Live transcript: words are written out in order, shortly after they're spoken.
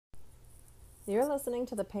You're listening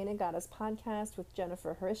to the Painted Goddess podcast with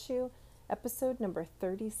Jennifer Harishu, episode number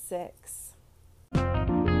 36.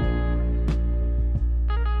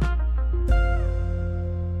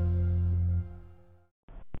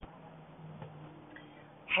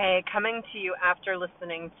 Hey, coming to you after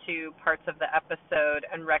listening to parts of the episode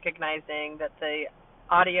and recognizing that the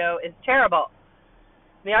audio is terrible.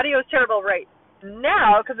 The audio is terrible right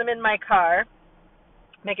now because I'm in my car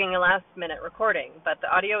making a last-minute recording, but the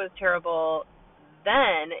audio is terrible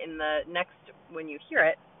then in the next, when you hear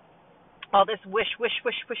it. All this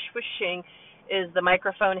wishing is the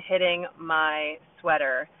microphone hitting my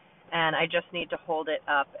sweater, and I just need to hold it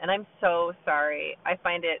up. And I'm so sorry. I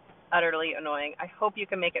find it utterly annoying. I hope you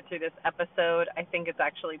can make it through this episode. I think it's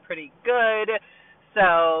actually pretty good.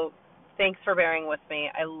 So thanks for bearing with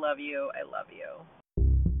me. I love you. I love you.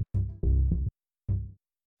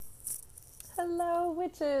 Hello,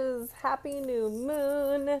 witches. Happy new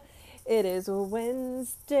moon. It is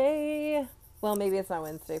Wednesday. Well, maybe it's not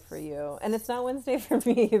Wednesday for you, and it's not Wednesday for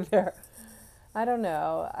me either. I don't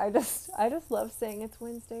know. I just love saying it's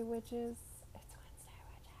Wednesday, witches. It's Wednesday,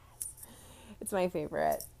 witches. It's my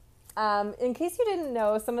favorite. In case you didn't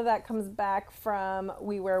know, some of that comes back from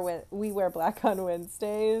We Wear Black on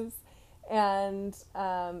Wednesdays, and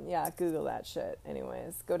Google that shit.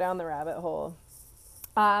 Anyways, go down the rabbit hole.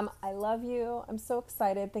 I love you. I'm so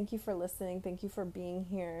excited. Thank you for listening. Thank you for being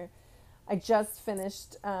here. I just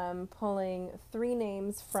finished pulling 3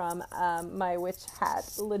 names from my witch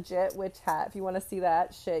hat, legit witch hat. If you want to see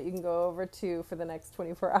that shit, you can go over to, for the next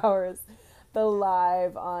 24 hours, the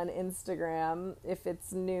live on Instagram. If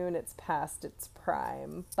it's noon, it's past its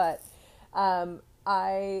prime. But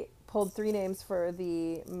I pulled 3 names for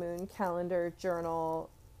the Moon Calendar Journal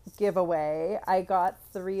giveaway. I got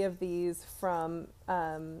 3 of these from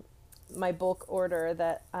my bulk order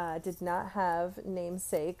that did not have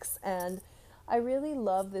namesakes, and I really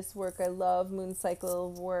love this work. I love moon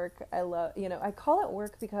cycle work. I call it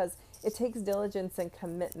work because it takes diligence and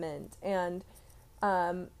commitment, and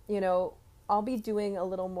I'll be doing a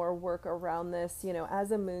little more work around this,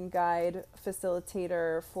 as a moon guide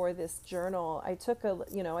facilitator for this journal. I took a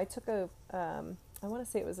I want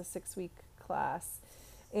to say it was a 6-week class,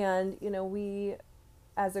 and we,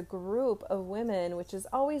 as a group of women, which is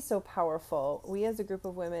always so powerful, we as a group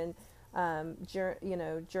of women,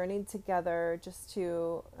 journeyed together just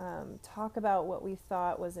to talk about what we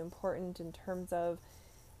thought was important in terms of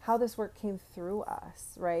how this work came through us,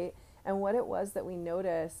 right? And what it was that we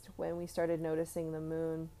noticed when we started noticing the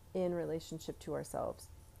moon in relationship to ourselves.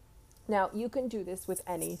 Now, you can do this with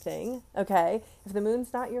anything, okay? If the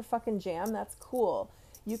moon's not your fucking jam, that's cool.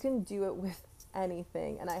 You can do it with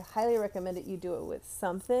anything, and I highly recommend that you do it with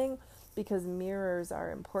something, because mirrors are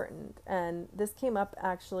important. And this came up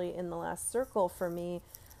actually in the last circle for me,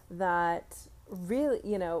 that really,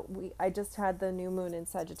 I just had the new moon in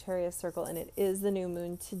Sagittarius circle, and it is the new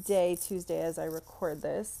moon today, Tuesday, as I record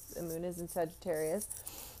this. The moon is in Sagittarius,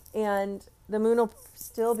 and the moon will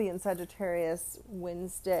still be in Sagittarius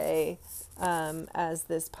Wednesday as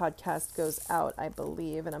this podcast goes out, I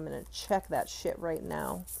believe, and I'm going to check that shit right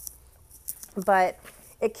now. But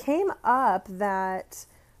it came up that,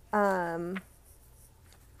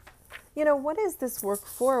 what is this work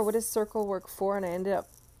for? What is circle work for? And I ended up,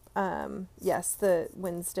 the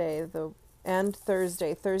Wednesday and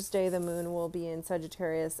Thursday. Thursday, the moon will be in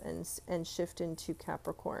Sagittarius and shift into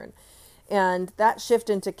Capricorn. And that shift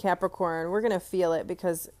into Capricorn, we're going to feel it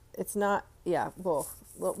because it's not, we'll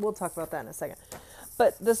talk about that in a second.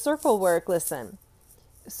 But the circle work, listen,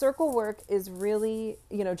 circle work is really,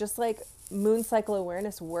 just like moon cycle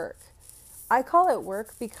awareness work. I call it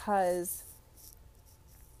work because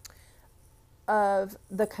of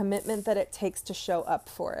the commitment that it takes to show up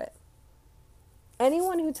for it.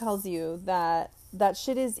 Anyone who tells you that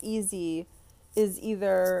shit is easy is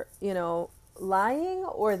either, lying,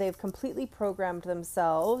 or they've completely programmed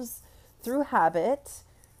themselves through habit.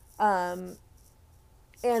 And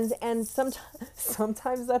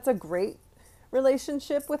sometimes that's a great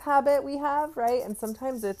relationship with habit we have, right? And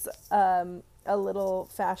sometimes it's a little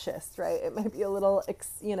fascist, right? It might be a little,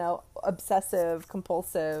 obsessive,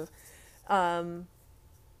 compulsive. I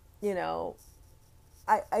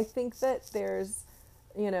think that there's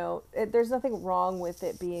nothing wrong with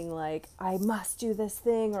it being like, I must do this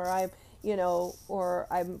thing, or or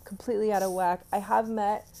I'm completely out of whack. I have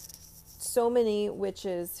met so many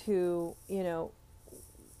witches who,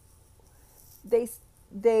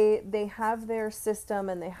 they have their system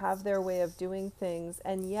and they have their way of doing things,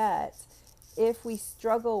 and yet if we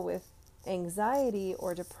struggle with anxiety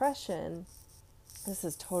or depression, this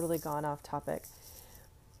has totally gone off topic,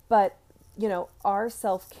 but our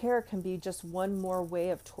self-care can be just one more way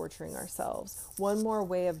of torturing ourselves, one more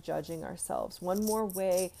way of judging ourselves, one more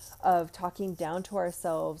way of talking down to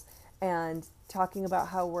ourselves and talking about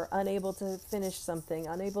how we're unable to finish something,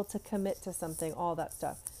 unable to commit to something, all that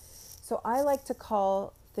stuff. So I like to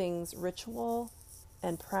call things ritual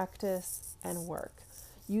and practice and work.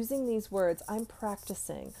 Using these words, I'm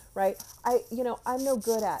practicing, right? I'm no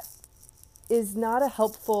good at is not a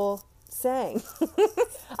helpful saying.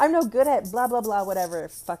 I'm no good at blah, blah, blah, whatever,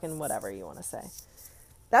 fucking whatever you want to say.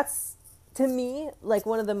 That's, to me, like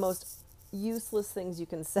one of the most useless things you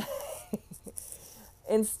can say.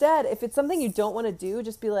 Instead, if it's something you don't want to do,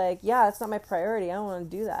 just be like, yeah, it's not my priority. I don't want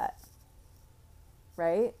to do that.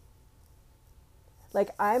 Right? Like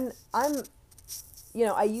I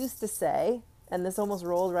used to say, and this almost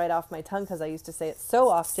rolled right off my tongue because I used to say it so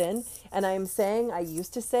often, and I'm saying I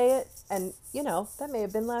used to say it, and that may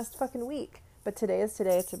have been last fucking week, but today is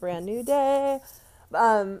today. It's a brand new day.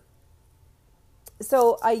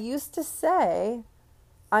 So I used to say,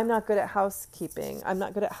 I'm not good at housekeeping. I'm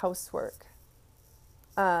not good at housework.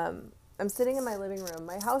 I'm sitting in my living room.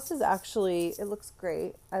 My house is actually, it looks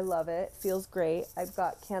great. I love it. Feels great. I've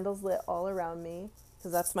got candles lit all around me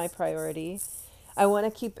because that's my priority. I want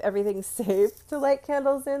to keep everything safe to light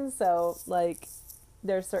candles in. So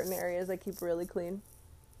there's certain areas I keep really clean.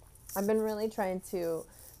 I've been really trying to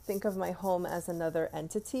think of my home as another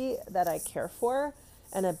entity that I care for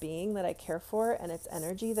and a being that I care for and its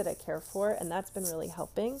energy that I care for. And that's been really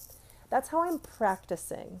helping. That's how I'm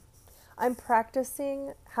practicing. I'm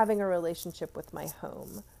practicing having a relationship with my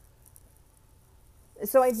home.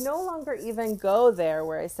 So I no longer even go there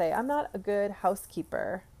where I say, I'm not a good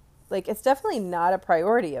housekeeper. It's definitely not a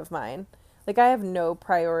priority of mine. I have no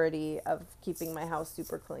priority of keeping my house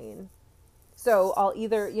super clean. So I'll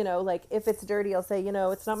either, if it's dirty, I'll say,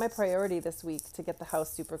 it's not my priority this week to get the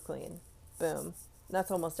house super clean. Boom.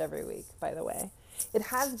 That's almost every week, by the way. It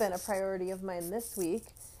has been a priority of mine this week.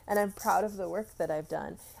 And I'm proud of the work that I've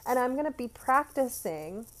done. And I'm going to be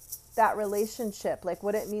practicing that relationship,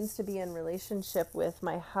 what it means to be in relationship with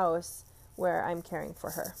my house where I'm caring for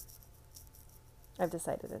her. I've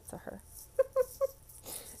decided it's a her.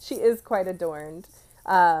 She is quite adorned.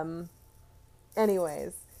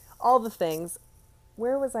 Anyways, all the things.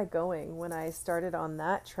 Where was I going when I started on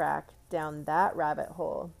that track down that rabbit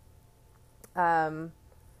hole? I'm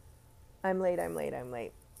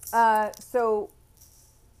late. So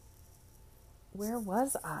where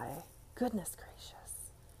was I? Goodness gracious.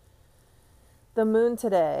 The moon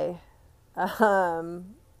today,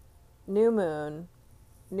 new moon,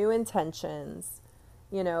 new intentions.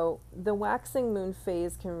 The waxing moon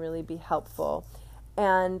phase can really be helpful.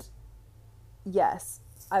 And yes,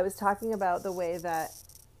 I was talking about the way that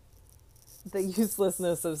the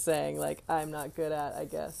uselessness of saying, I'm not good at, I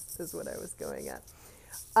guess, is what I was going at.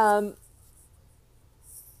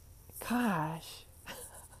 Gosh,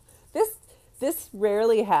 this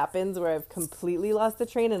rarely happens where I've completely lost the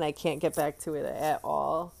train and I can't get back to it at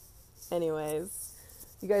all. Anyways,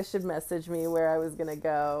 you guys should message me where I was going to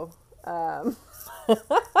go.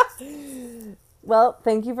 Well,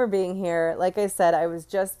 thank you for being here. Like I said, I was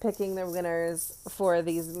just picking the winners for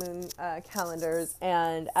these moon calendars.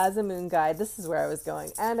 And as a moon guide, this is where I was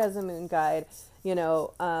going. And as a moon guide,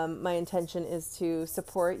 my intention is to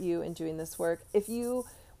support you in doing this work. If you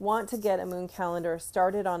want to get a moon calendar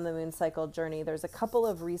started on the moon cycle journey, there's a couple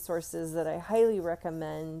of resources that I highly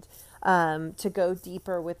recommend to go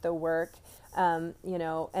deeper with the work. And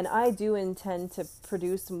I do intend to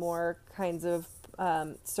produce more kinds of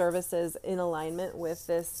services in alignment with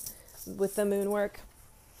the moon work.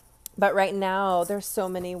 But right now, there's so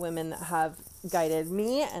many women that have guided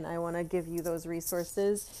me, and I want to give you those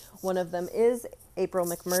resources. One of them is April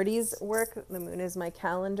McMurdy's work, The Moon is My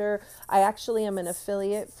Calendar. I actually am an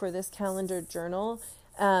affiliate for this calendar journal,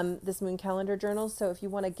 this moon calendar journal. So if you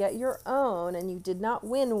want to get your own and you did not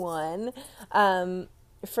win one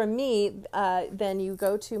from me, then you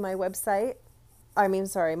go to my website, my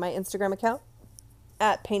Instagram account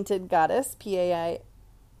at Painted Goddess,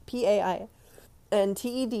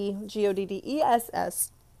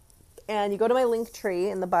 PAINTEDGODDESS, and you go to my link tree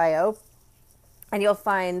in the bio, and you'll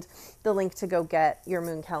find the link to go get your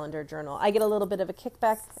moon calendar journal. I get a little bit of a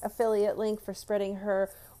kickback affiliate link for spreading her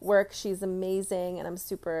work. She's amazing, and I'm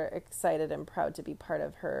super excited and proud to be part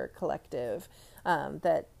of her collective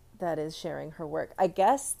that is sharing her work. I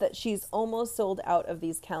guess that she's almost sold out of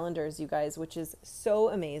these calendars, you guys, which is so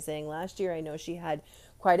amazing. Last year, I know she had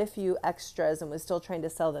quite a few extras and was still trying to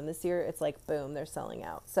sell them. This year, it's like, boom, they're selling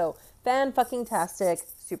out. So fan-fucking-tastic,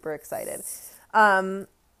 super excited.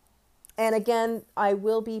 And again, I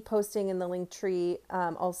will be posting in the link tree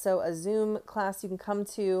also a Zoom class you can come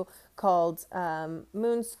to called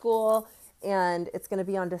Moon School. And it's going to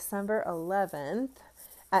be on December 11th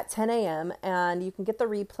at 10 a.m. And you can get the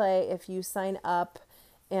replay if you sign up.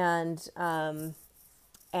 And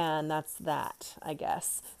that's that, I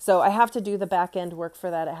guess. So I have to do the back end work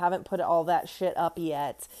for that. I haven't put all that shit up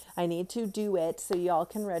yet. I need to do it so y'all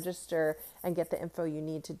can register and get the info you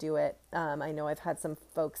need to do it. I know I've had some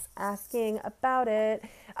folks asking about it.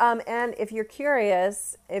 And if you're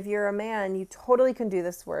curious, if you're a man, you totally can do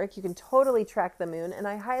this work. You can totally track the moon. And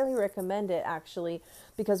I highly recommend it, actually,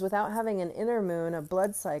 because without having an inner moon, a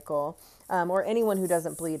blood cycle, or anyone who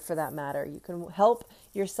doesn't bleed for that matter, you can help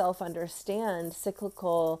yourself understand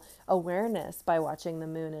cyclical awareness by watching the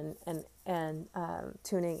moon and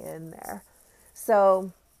tuning in there.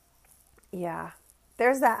 So, yeah,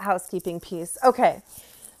 there's that housekeeping piece. Okay,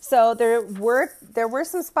 so there were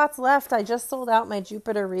some spots left. I just sold out my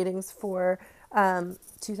Jupiter readings for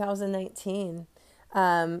 2019,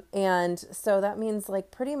 and so that means like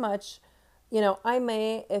pretty much. I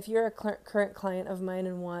may, if you're a current client of mine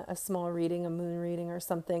and want a small reading, a moon reading or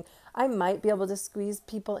something, I might be able to squeeze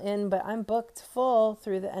people in, but I'm booked full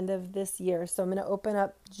through the end of this year. So I'm going to open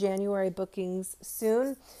up January bookings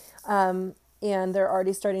soon. And they're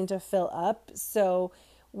already starting to fill up. So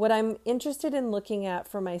what I'm interested in looking at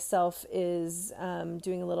for myself is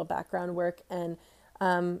doing a little background work and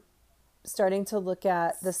starting to look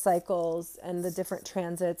at the cycles and the different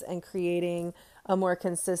transits and creating a more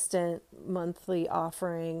consistent monthly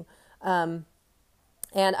offering. And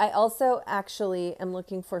I also actually am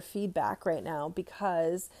looking for feedback right now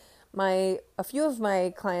because a few of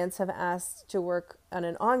my clients have asked to work on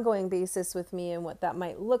an ongoing basis with me and what that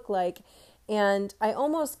might look like. And I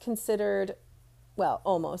am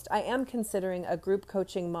considering a group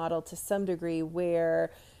coaching model to some degree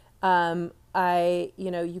where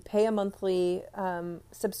you pay a monthly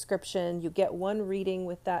subscription, you get one reading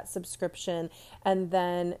with that subscription, and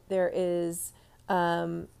then there is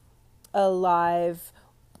a live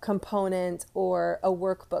component or a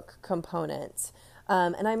workbook component.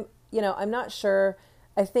 And I'm not sure.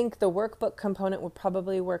 I think the workbook component would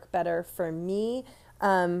probably work better for me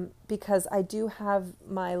because I do have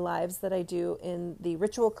my lives that I do in the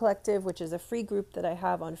Ritual Collective, which is a free group that I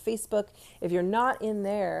have on Facebook. If you're not in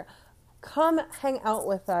there, come hang out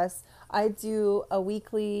with us. I do a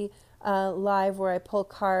weekly live where I pull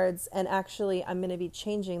cards, and actually I'm going to be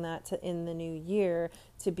changing that in the new year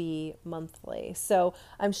to be monthly. So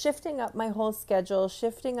I'm shifting up my whole schedule,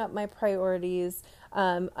 shifting up my priorities.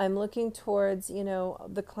 I'm looking towards,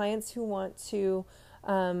 the clients who want to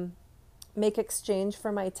make exchange for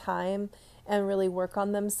my time and really work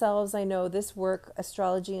on themselves. I know this work,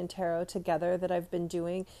 astrology and tarot together, that I've been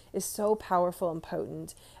doing is so powerful and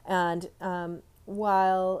potent. And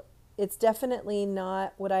while it's definitely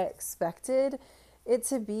not what I expected it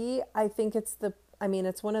to be, I think it's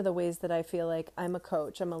one of the ways that I feel like I'm a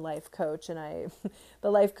coach. I'm a life coach, and the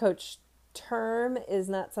life coach term is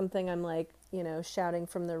not something I'm like, shouting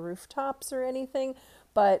from the rooftops or anything,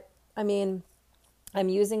 but I'm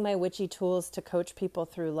using my witchy tools to coach people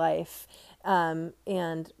through life. And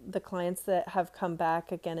the clients that have come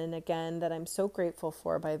back again and again, that I'm so grateful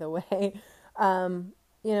for, by the way,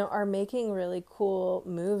 are making really cool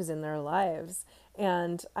moves in their lives.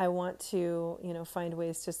 And I want to, find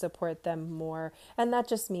ways to support them more. And that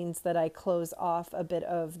just means that I close off a bit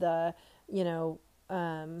of the,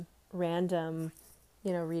 random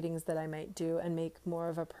readings that I might do and make more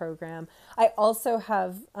of a program. I also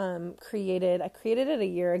have created it a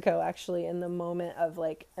year ago, actually, in the moment of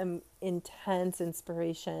like intense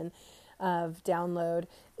inspiration of download,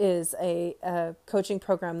 is a coaching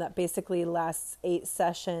program that basically lasts 8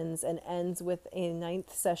 sessions and ends with a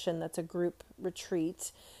 9th session that's a group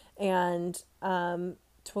retreat. And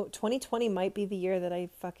 2020 might be the year that I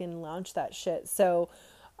fucking launch that shit. So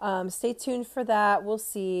stay tuned for that. We'll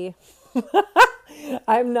see.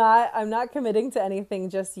 I'm not committing to anything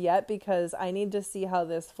just yet because I need to see how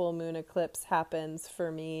this full moon eclipse happens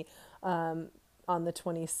for me on the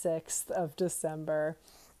 26th of December,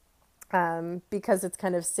 because it's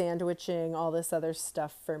kind of sandwiching all this other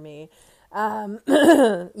stuff for me.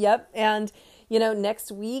 Yep. And,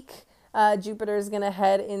 next week, Jupiter is going to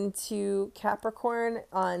head into Capricorn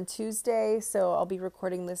on Tuesday. So I'll be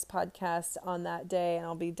recording this podcast on that day, and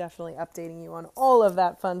I'll be definitely updating you on all of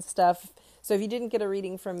that fun stuff. So if you didn't get a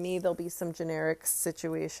reading from me, there'll be some generic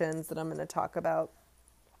situations that I'm going to talk about.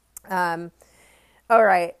 All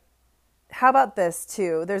right. How about this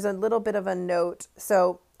too? There's a little bit of a note.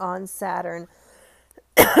 So on Saturn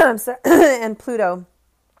and Pluto,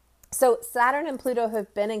 So Saturn and Pluto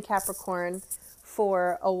have been in Capricorn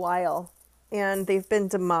for a while, and they've been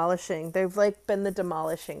demolishing. They've like been the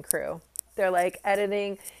demolishing crew. They're like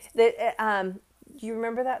editing. Do you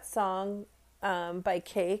remember that song by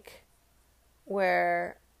Cake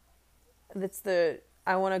where it's the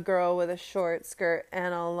I want a girl with a short skirt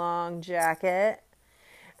and a long jacket,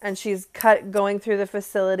 and she's going through the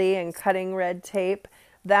facility and cutting red tape?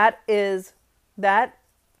 That is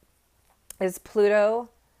Pluto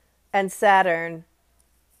and Saturn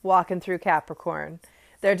walking through Capricorn.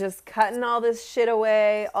 They're just cutting all this shit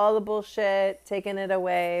away, all the bullshit, taking it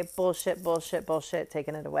away, bullshit, bullshit, bullshit,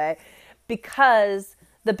 taking it away, because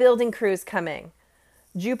the building crew's coming.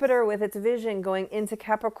 Jupiter, with its vision going into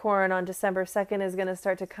Capricorn on December 2nd, is going to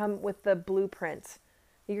start to come with the blueprint.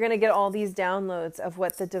 You're going to get all these downloads of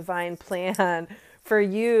what the divine plan for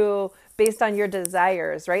you based on your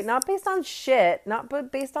desires, right? Not based on shit,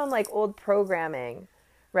 but based on like old programming,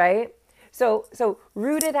 right? So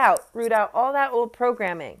root out all that old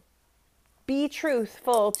programming. Be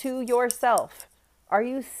truthful to yourself. Are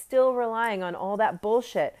you still relying on all that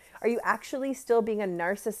bullshit? Are you actually still being a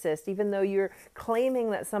narcissist even though you're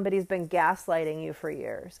claiming that somebody's been gaslighting you for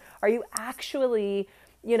years? Are you actually,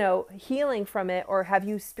 healing from it, or have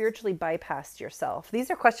you spiritually bypassed yourself? These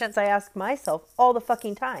are questions I ask myself all the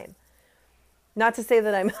fucking time. Not to say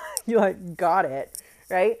that I'm got it,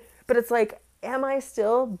 right? But it's like, am I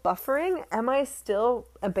still buffering? Am I still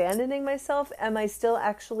abandoning myself? Am I still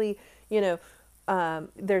actually,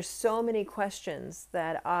 there's so many questions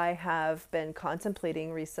that I have been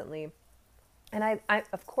contemplating recently. And I,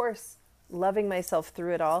 of course, loving myself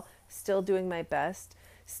through it all, still doing my best,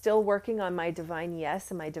 still working on my divine yes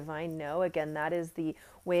and my divine no. Again, that is the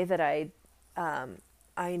way that I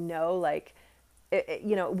know, like,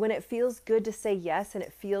 when it feels good to say yes and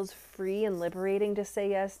it feels free and liberating to say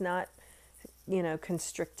yes, not,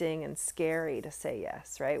 constricting and scary to say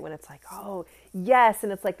yes, right? When it's like, oh, yes,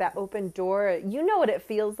 and it's like that open door. You know what it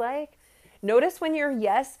feels like. Notice when your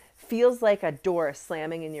yes feels like a door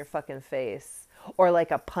slamming in your fucking face or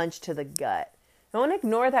like a punch to the gut. Don't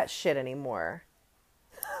ignore that shit anymore.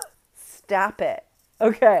 Stop it.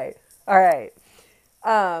 Okay. All right.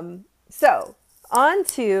 So on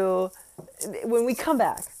to when we come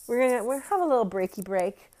back, we're gonna have a little breaky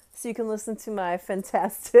break so you can listen to my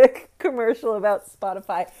fantastic commercial about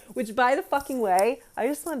Spotify, which, by the fucking way, I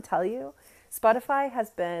just want to tell you, Spotify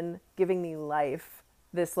has been giving me life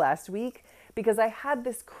this last week because I had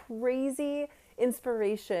this crazy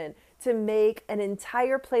inspiration to make an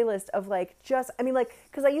entire playlist of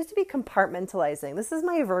because I used to be compartmentalizing. This is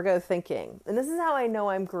my Virgo thinking. And this is how I know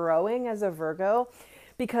I'm growing as a Virgo,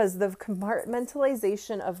 because the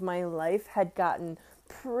compartmentalization of my life had gotten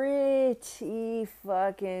pretty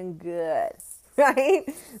fucking good, right?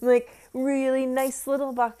 Like really nice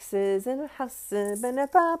little boxes and a house,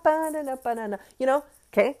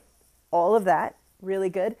 okay, all of that, really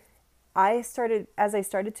good. As I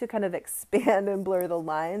started to kind of expand and blur the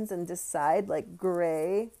lines and decide, like,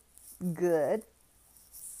 gray, good,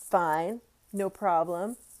 fine, no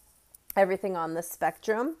problem, everything on the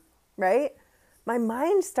spectrum, right? My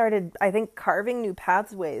mind started, I think, carving new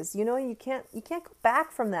pathways. You can't go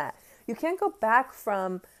back from that. You can't go back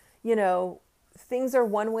from, things are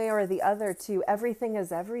one way or the other to everything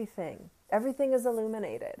is everything. Everything is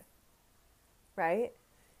illuminated, right?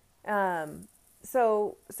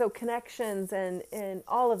 So connections and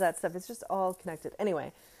all of that stuff, it's just all connected.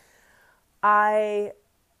 Anyway, I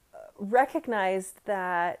recognized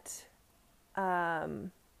that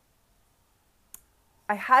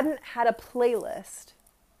I hadn't had a playlist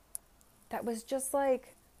that was just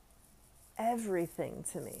like everything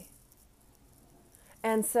to me.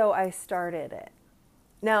 And so I started it.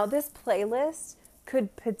 Now, this playlist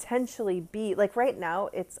could potentially be, like right now,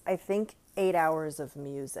 it's, I think, 8 hours of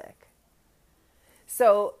music.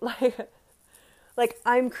 So, like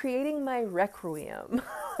I'm creating my requiem.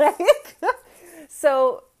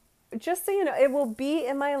 So, just so you know, it will be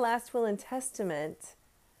in my last will and testament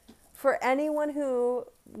for anyone who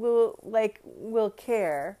will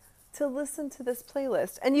care to listen to this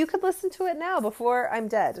playlist. And you could listen to it now before I'm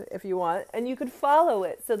dead if you want. And you could follow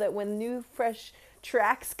it so that when new, fresh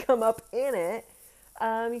tracks come up in it,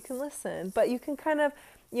 you can listen. But you can kind of,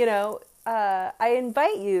 I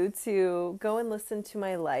invite you to go and listen to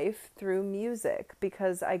my life through music,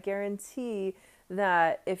 because I guarantee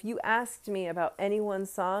that if you asked me about any one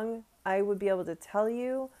song, I would be able to tell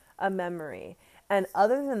you a memory. And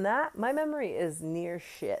other than that, my memory is near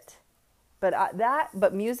shit.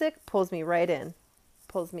 But music pulls me right in.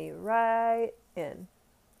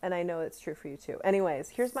 And I know it's true for you too.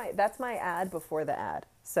 Anyways, that's my ad before the ad.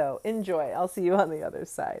 So enjoy. I'll see you on the other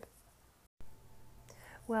side.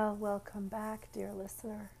 Well, welcome back, dear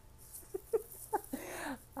listener.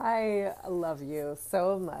 I love you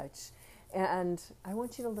so much. And I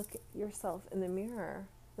want you to look at yourself in the mirror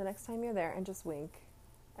the next time you're there and just wink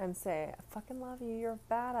and say, I fucking love you. You're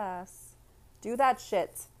a badass. Do that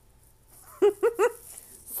shit.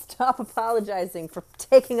 Stop apologizing for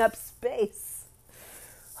taking up space.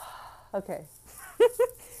 Okay.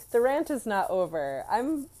 The rant is not over.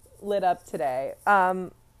 I'm lit up today.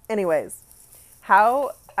 Anyways,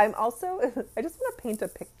 I just want to paint a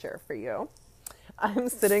picture for you. I'm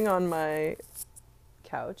sitting on my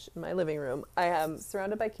couch in my living room. I am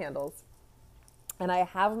surrounded by candles. And I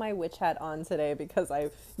have my witch hat on today because I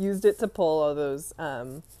used it to pull all those,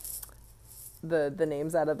 the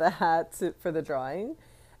names out of the hat for the drawing.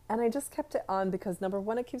 And I just kept it on because, number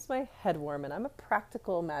one, it keeps my head warm, and I'm a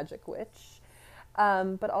practical magic witch.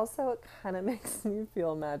 But also it kind of makes me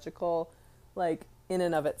feel magical, like, in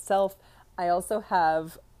and of itself. I also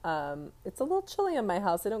have, it's a little chilly in my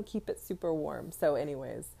house. I don't keep it super warm. So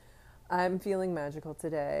anyways, I'm feeling magical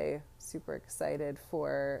today. Super excited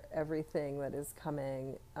for everything that is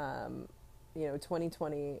coming.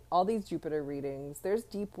 2020, all these Jupiter readings, there's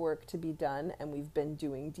deep work to be done, and we've been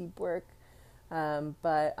doing deep work.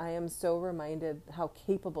 But I am so reminded how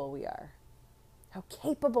capable we are.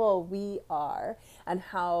 And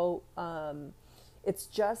how it's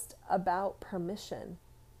just about permission.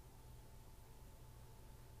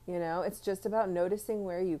 It's just about noticing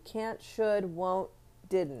where you can't, should, won't,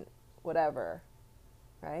 didn't, whatever,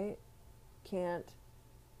 right? Can't,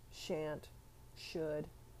 shan't, should,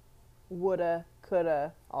 woulda,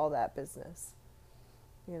 coulda, all that business.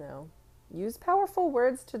 Use powerful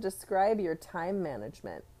words to describe your time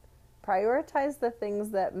management. Prioritize the things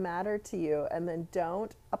that matter to you, and then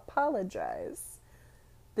don't apologize.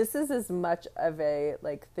 This is as much of a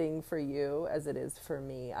thing for you as it is for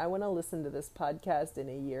me. I want to listen to this podcast in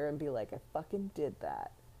a year and be like, I fucking did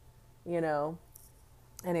that.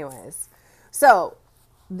 Anyways, so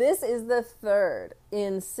this is the third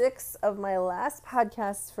in 6 of my last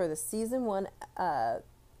podcasts for the season 1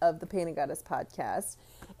 of the Painted Goddess podcast.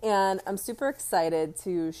 And I'm super excited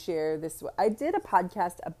to share this. I did a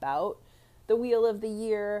podcast about the Wheel of the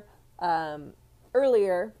Year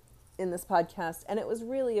earlier in this podcast, and it was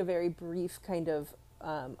really a very brief kind of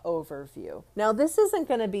overview. Now, this isn't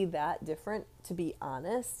going to be that different, to be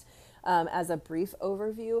honest, as a brief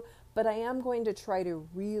overview, but I am going to try to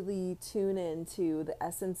really tune into the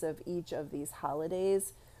essence of each of these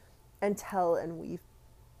holidays and tell and weave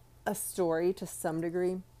a story to some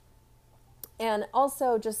degree. And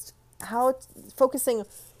also just focusing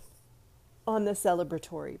on the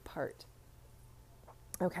celebratory part.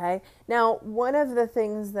 Okay. Now, one of the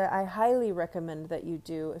things that I highly recommend that you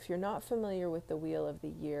do, if you're not familiar with the Wheel of the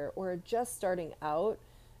Year or just starting out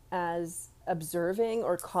as observing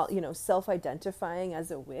or self-identifying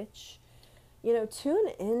as a witch,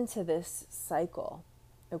 tune into this cycle.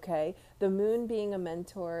 Okay. The moon being a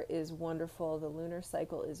mentor is wonderful. The lunar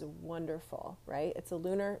cycle is wonderful, right? It's a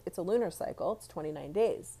lunar cycle. It's 29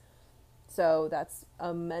 days. So that's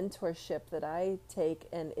a mentorship that I take,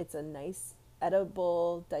 and it's a nice,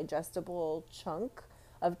 edible, digestible chunk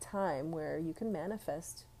of time where you can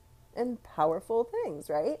manifest and powerful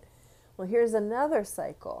things, right? Well, here's another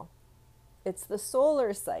cycle. It's the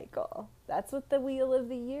solar cycle. That's what the Wheel of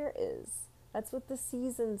the Year is. That's what the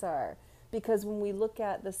seasons are. Because when we look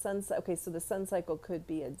at the sun, okay, so the sun cycle could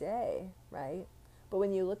be a day, right? But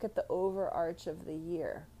when you look at the overarch of the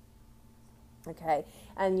year, okay,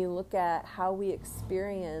 and you look at how we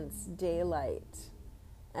experience daylight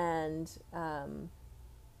and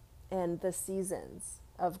the seasons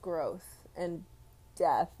of growth and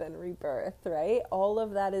death and rebirth, right? All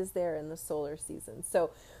of that is there in the solar season.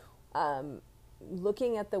 So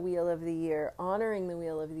looking at the Wheel of the Year, honoring the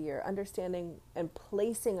Wheel of the Year, understanding and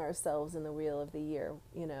placing ourselves in the Wheel of the Year,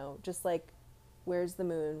 just like, where's the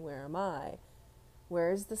moon? Where am I?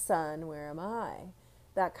 Where's the sun? Where am I?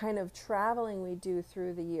 That kind of traveling we do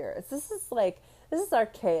through the year. This is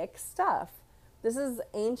archaic stuff. This is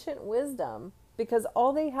ancient wisdom, because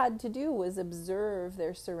all they had to do was observe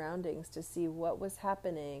their surroundings to see what was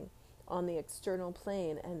happening on the external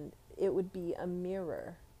plane, and it would be a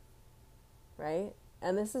mirror, right?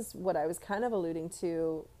 And this is what I was kind of alluding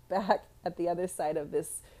to back at the other side of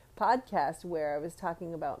this podcast, where I was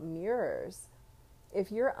talking about mirrors.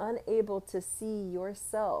 If you're unable to see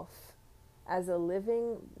yourself as a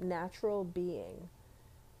living, natural being,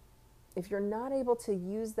 if you're not able to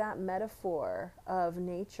use that metaphor of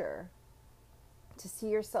nature to see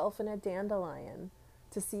yourself in a dandelion,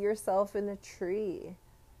 to see yourself in a tree,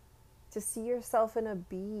 to see yourself in a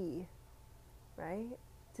bee, right?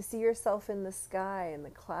 to see yourself in the sky and the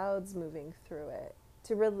clouds moving through it,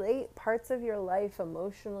 to relate parts of your life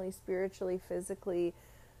emotionally, spiritually, physically.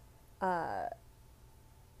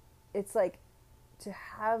 It's like to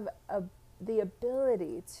have the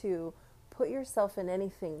ability to put yourself in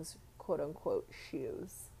anything's quote unquote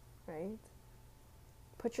shoes, right?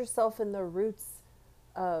 Put yourself in the roots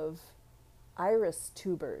of iris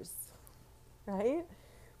tubers, right?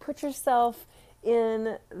 Put yourself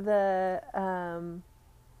in the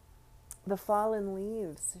fallen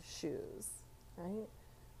leaves shoes, right?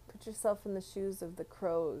 Put yourself in the shoes of the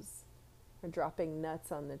crows or dropping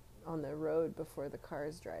nuts on the road before the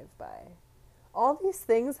cars drive by. All these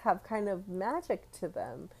things have kind of magic to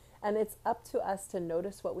them, and it's up to us to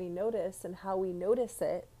notice what we notice and how we notice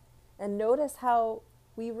it, and notice how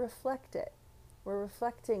we reflect it. We're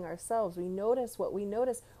reflecting ourselves. We notice what we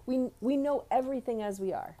notice. We know everything as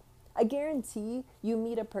we are. I guarantee you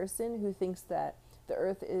meet a person who thinks that the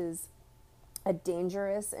earth is a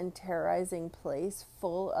dangerous and terrorizing place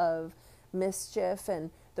full of mischief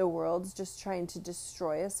and the world's just trying to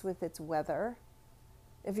destroy us with its weather.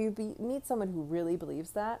 If you meet someone who really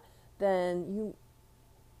believes that, then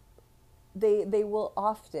they will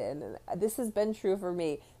often, this has been true for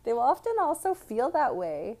me, they will often also feel that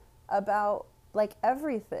way about like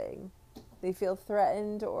everything. They feel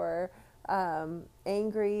threatened or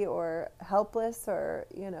angry or helpless, or,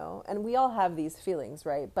 and we all have these feelings,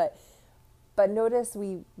 right? But notice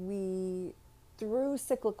we through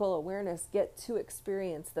cyclical awareness get to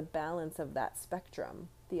experience the balance of that spectrum,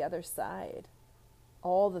 the other side.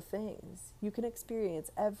 All the things. You can experience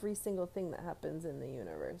every single thing that happens in the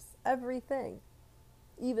universe. Everything.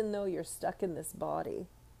 Even though you're stuck in this body,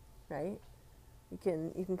 right? You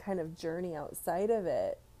can kind of journey outside of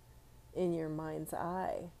it in your mind's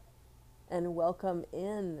eye and welcome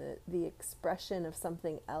in the expression of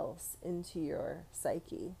something else into your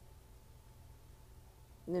psyche.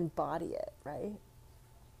 And embody it, right?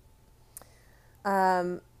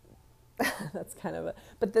 That's kind of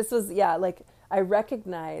but this was, like I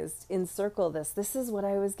recognized in Circle this is what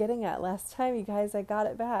I was getting at last time, you guys. I got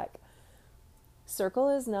it back. Circle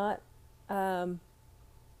is not for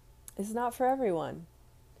everyone.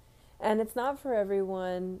 And it's not for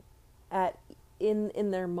everyone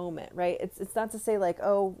in their moment, right? It's not to say like,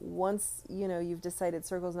 oh, once, you've decided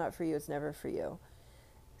Circle's not for you, it's never for you.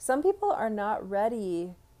 Some people are not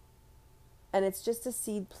ready, and it's just a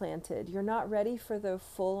seed planted. You're not ready for the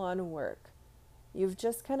full-on work. You've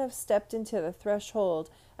just kind of stepped into the threshold,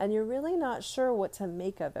 and you're really not sure what to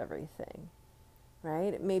make of everything,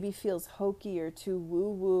 right? It maybe feels hokey or too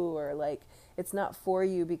woo-woo, or like it's not for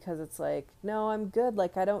you because it's like, no, I'm good.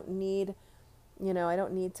 Like I don't need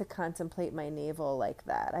to contemplate my navel like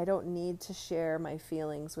that. I don't need to share my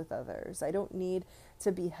feelings with others. I don't need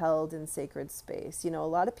to be held in sacred space. A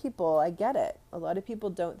lot of people, I get it. A lot of people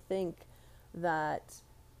don't think that,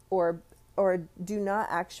 or do not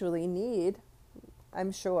actually need,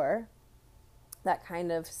 I'm sure, that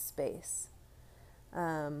kind of space.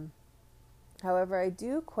 However, I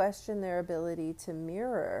do question their ability to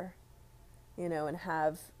mirror, and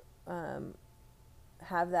have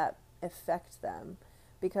that affect them,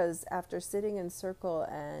 because after sitting in Circle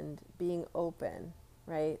and being open,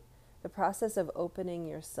 right, the process of opening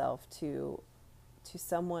yourself to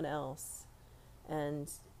someone else,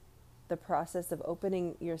 and the process of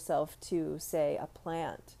opening yourself to, say, a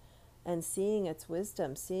plant and seeing its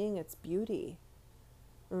wisdom, seeing its beauty,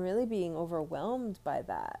 and really being overwhelmed by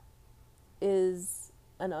that is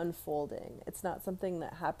an unfolding. It's not something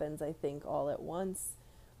that happens, I think, all at once,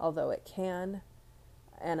 although it can.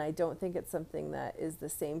 And I don't think it's something that is the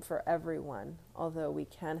same for everyone, although we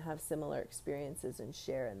can have similar experiences and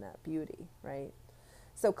share in that beauty, right?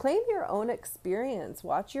 So claim your own experience,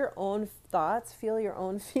 watch your own thoughts, feel your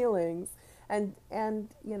own feelings, and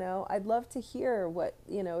I'd love to hear what,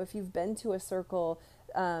 if you've been to a Circle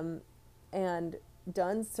and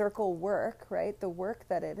done Circle work, right? The work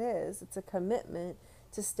that it is, it's a commitment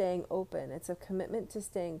to staying open. It's a commitment to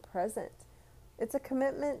staying present. It's a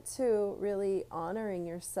commitment to really honoring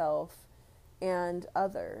yourself and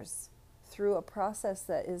others through a process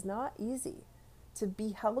that is not easy. To be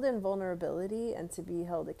held in vulnerability and to be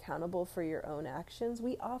held accountable for your own actions,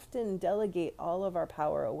 we often delegate all of our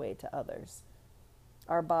power away to others.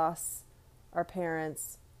 Our boss, our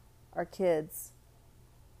parents, our kids,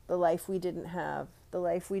 the life we didn't have, the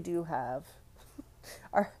life we do have,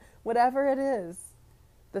 whatever it is,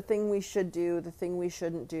 the thing we should do, the thing we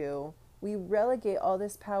shouldn't do. We relegate all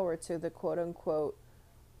this power to the quote-unquote,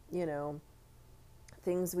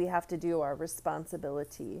 things we have to do, our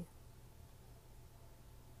responsibility.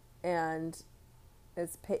 And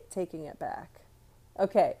it's taking it back.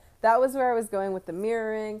 Okay, that was where I was going with the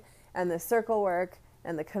mirroring and the circle work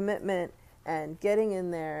and the commitment and getting in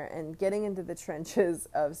there and getting into the trenches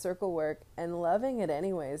of circle work and loving it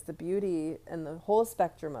anyways, the beauty and the whole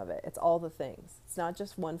spectrum of it. It's all the things. It's not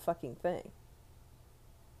just one fucking thing,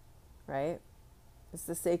 right? It's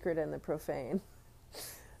the sacred and the profane.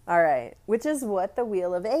 All right, which is what the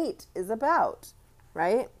Wheel of Eight is about,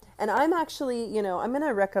 right? And I'm actually, I'm going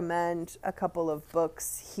to recommend a couple of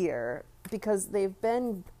books here because they've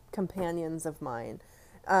been companions of mine.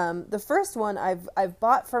 The first one I've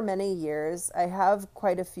bought for many years. I have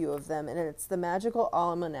quite a few of them, and it's the Magical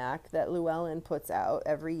Almanac that Llewellyn puts out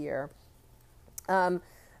every year.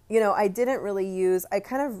 I didn't really use, I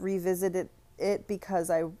kind of revisited it because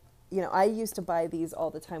I used to buy these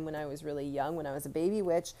all the time when I was really young, when I was a baby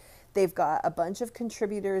witch. They've got a bunch of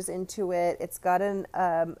contributors into it. It's got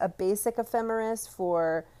a basic ephemeris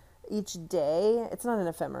for each day. It's not an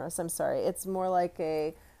ephemeris, I'm sorry. It's more like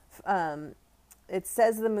it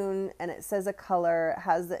says the moon and it says a color, it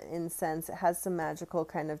has the incense, it has some magical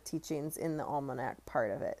kind of teachings in the almanac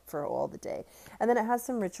part of it for all the day. And then it has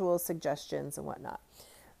some ritual suggestions and whatnot.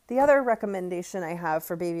 The other recommendation I have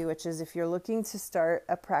for baby witches, if you're looking to start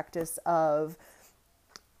a practice of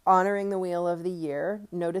honoring the Wheel of the Year,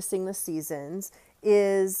 noticing the seasons,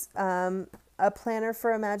 is a planner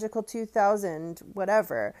for a magical 2000,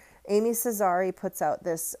 whatever. Amy Cesari puts out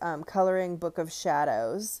this Coloring Book of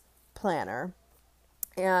Shadows planner.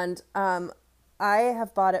 And I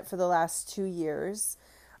have bought it for the last 2 years.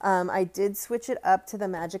 I did switch it up to the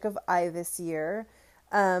Magic of I this year.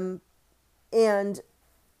 And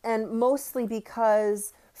mostly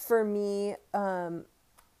because for me,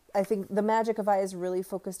 I think the Magic of I is really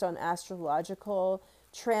focused on astrological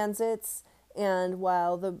transits. And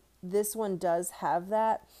while this one does have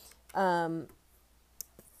that,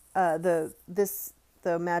 the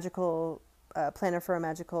magical planner for a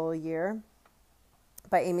magical year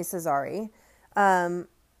by Amy Cesari.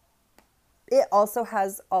 It also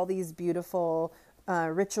has all these beautiful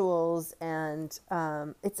rituals, and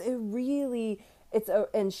and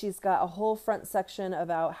she's got a whole front section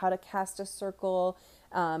about how to cast a circle,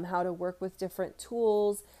 how to work with different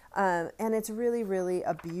tools, and it's really, really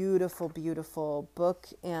a beautiful, beautiful book,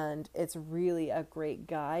 and it's really a great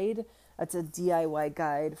guide. It's a DIY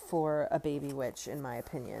guide for a baby witch, in my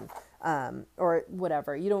opinion. Or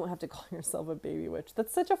whatever. You don't have to call yourself a baby witch.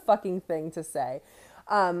 That's such a fucking thing to say.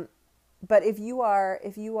 But if you're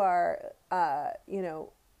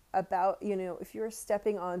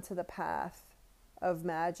stepping onto the path of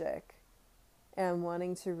magic and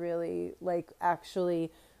wanting to really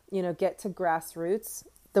actually, get to grassroots,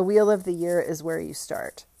 the Wheel of the Year is where you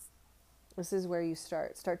start. This is where you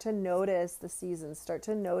start. Start to notice the seasons. Start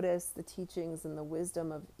to notice the teachings and the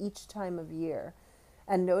wisdom of each time of year.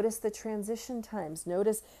 And notice the transition times.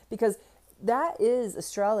 Notice, because that is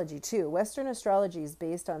astrology too. Western astrology is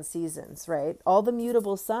based on seasons, right? All the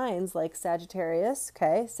mutable signs like Sagittarius,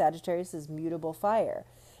 okay? Sagittarius is mutable fire.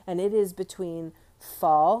 And it is between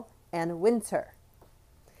fall and winter.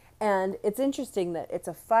 And it's interesting that it's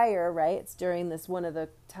a fire, right? It's during this one of the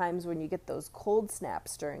times when you get those cold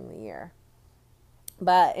snaps during the year.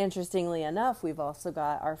 But interestingly enough, we've also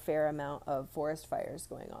got our fair amount of forest fires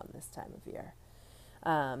going on this time of year.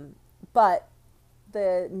 But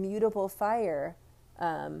the mutable fire,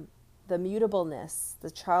 the mutableness,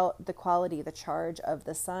 the quality, the charge of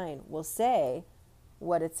the sign will say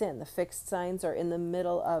what it's in. The fixed signs are in the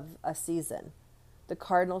middle of a season. The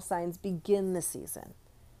cardinal signs begin the season,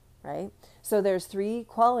 right? So there's 3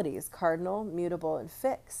 qualities: cardinal, mutable, and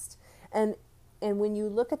fixed. And when you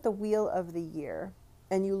look at the Wheel of the Year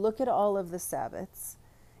and you look at all of the Sabbats,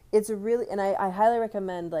 it's really, and I highly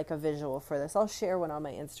recommend a visual for this. I'll share one on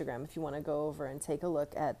my Instagram. If you want to go over and take a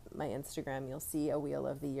look at my Instagram, you'll see a Wheel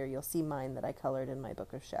of the Year. You'll see mine that I colored in my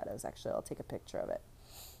Book of Shadows. Actually, I'll take a picture of it.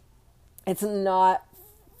 It's not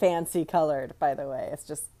fancy colored, by the way. It's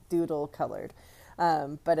just doodle colored.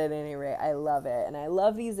 But at any rate, I love it. And I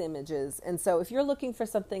love these images. And so if you're looking for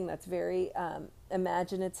something that's very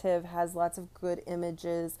imaginative, has lots of good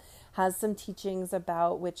images, has some teachings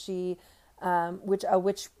about witchy, which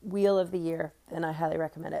Wheel of the Year, then I highly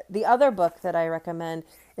recommend it. The other book that I recommend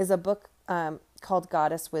is a book called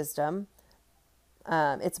Goddess Wisdom.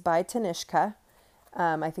 It's by Tanishka.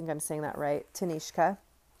 I think I'm saying that right. Tanishka.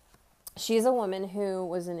 She's a woman who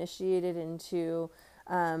was initiated into,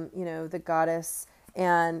 the goddess,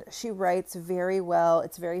 and she writes very well.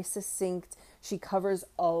 It's very succinct. She covers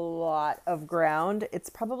a lot of ground. It's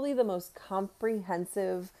probably the most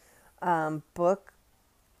comprehensive book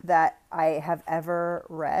that I have ever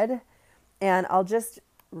read. And I'll just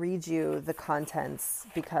read you the contents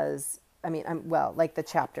because like the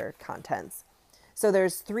chapter contents. So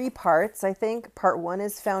there's 3 parts, I think. Part 1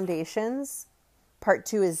 is foundations. Part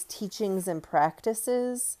 2 is teachings and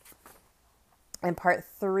practices. And part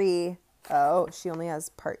 3, she only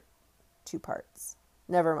has 2 parts.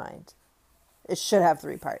 Never mind. It should have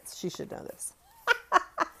 3 parts. She should know this.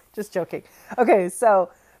 Just joking. Okay,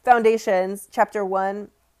 so foundations. Chapter 1,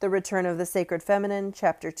 the return of the sacred feminine.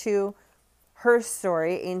 Chapter 2, her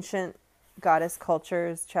story, ancient goddess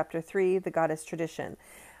cultures. Chapter 3, the goddess tradition.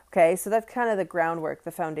 Okay, so that's kind of the groundwork,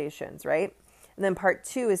 the foundations, right? And then part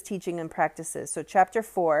 2 is teaching and practices. So chapter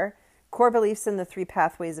 4, core beliefs in the 3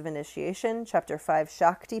 pathways of initiation. Chapter 5,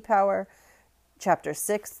 Shakti power. Chapter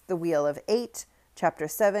 6, the wheel of 8. Chapter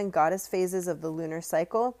 7, goddess phases of the lunar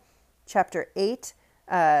cycle. Chapter 8,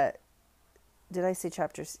 did I say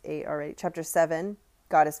chapter 8 already? Chapter 7,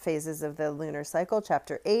 goddess phases of the lunar cycle.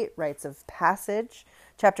 Chapter 8, rites of passage.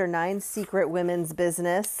 Chapter 9, secret women's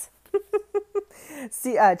business.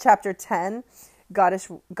 Chapter 10,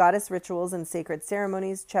 goddess rituals and sacred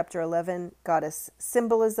ceremonies. Chapter 11, goddess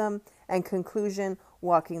symbolism. And conclusion,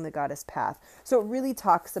 walking the goddess path. So it really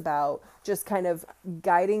talks about just kind of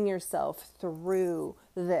guiding yourself through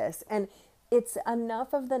this. And it's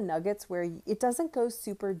enough of the nuggets where it doesn't go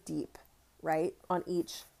super deep, right, on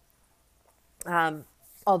each.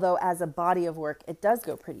 Although as a body of work, it does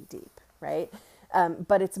go pretty deep, right?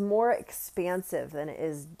 But it's more expansive than it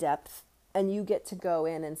is depth. And you get to go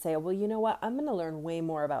in and say, well, you know what? I'm going to learn way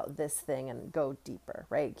more about this thing and go deeper,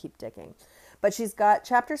 right? Keep digging. But she's got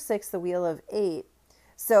chapter 6, the wheel of 8.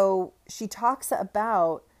 So she talks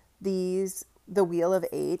about the wheel of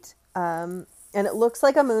 8. And it looks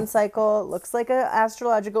like a moon cycle. It looks like an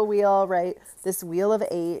astrological wheel, right? This wheel of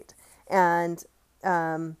 8. And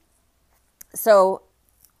so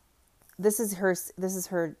this is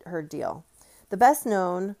her deal. The best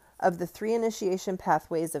known of the 3 initiation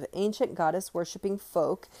pathways of ancient goddess worshipping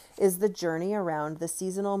folk is the journey around the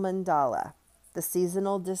seasonal mandala, the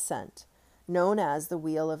seasonal descent, known as the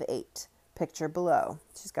Wheel of 8. Picture below.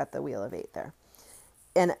 She's got the Wheel of 8 there.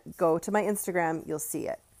 And go to my Instagram, you'll see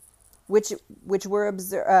it. Which were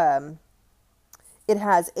it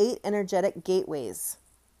has 8 energetic gateways.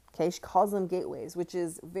 Okay, she calls them gateways, which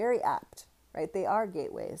is very apt, right? They are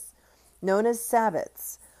gateways, known as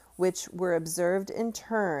Sabbats, which were observed in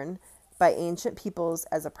turn by ancient peoples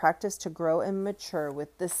as a practice to grow and mature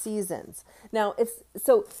with the seasons. Now,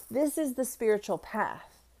 this is the spiritual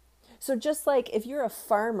path. So just like if you're a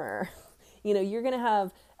farmer, you're going to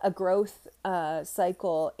have a growth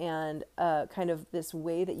cycle and kind of this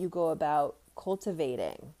way that you go about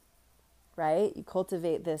cultivating, right? You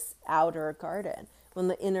cultivate this outer garden when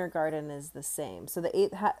the inner garden is the same. So the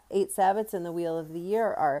 8 Sabbats in the Wheel of the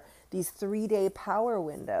Year are these 3-day power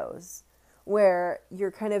windows where you're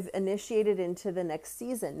kind of initiated into the next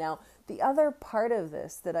season. Now, the other part of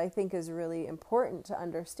this that I think is really important to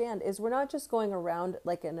understand is we're not just going around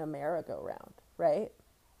like in a merry-go-round, right?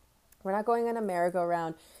 We're not going in a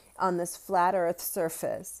merry-go-round on this flat earth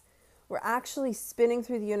surface. We're actually spinning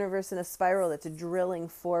through the universe in a spiral that's drilling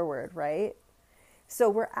forward, right? So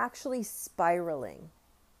we're actually spiraling.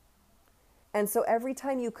 And so every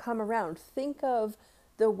time you come around, think of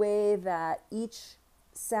the way that each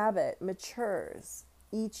Sabbat matures,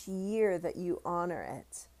 each year that you honor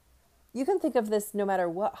it. You can think of this no matter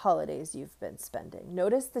what holidays you've been spending.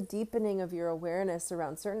 Notice the deepening of your awareness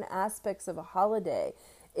around certain aspects of a holiday,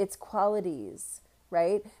 its qualities,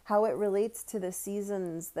 right? How it relates to the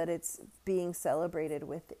seasons that it's being celebrated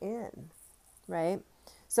within, right?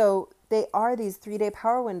 So they are these 3-day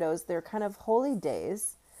power windows. They're kind of holy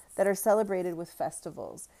days that are celebrated with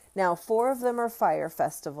festivals. Now, 4 of them are fire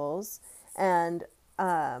festivals, and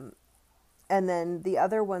then the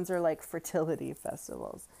other ones are like fertility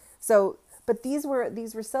festivals. So, but these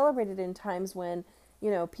were celebrated in times when,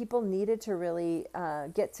 people needed to really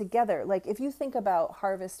get together. Like if you think about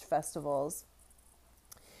harvest festivals,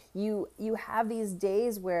 you have these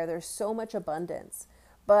days where there's so much abundance.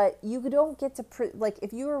 But you don't get to,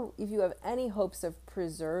 if you have any hopes of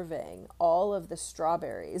preserving all of the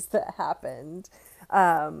strawberries that happened,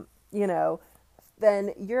 then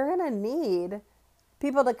you're going to need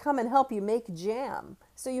people to come and help you make jam.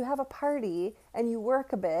 So you have a party and you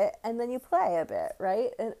work a bit and then you play a bit,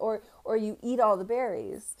 right? And or you eat all the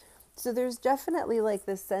berries. So there's definitely like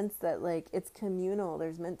this sense that like it's communal.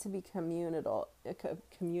 There's meant to be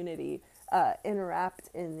community enwrapped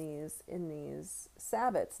in these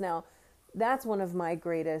Sabbats. Now, that's one of my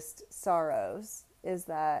greatest sorrows, is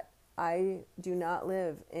that I do not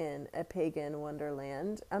live in a pagan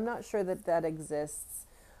wonderland. I'm not sure that exists.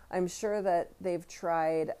 I'm sure that they've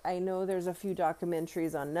tried. I know there's a few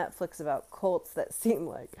documentaries on Netflix about cults that seem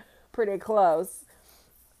like pretty close.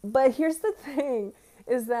 But here's the thing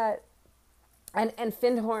is that, and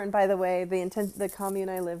Findhorn, by the way, the commune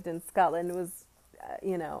I lived in, Scotland, was,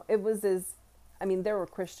 it was there were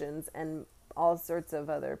Christians and all sorts of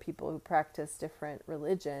other people who practiced different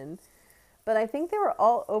religion. But I think they were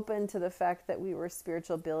all open to the fact that we were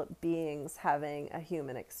spiritual beings having a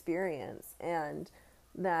human experience, and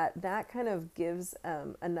that kind of gives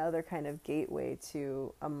another kind of gateway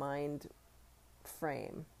to a mind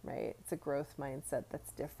frame, right? It's a growth mindset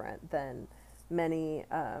that's different than many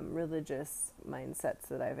religious mindsets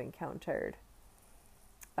that I've encountered.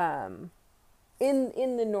 In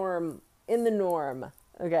the norm,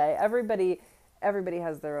 okay? Everybody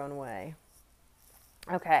has their own way.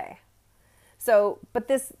 Okay. So, but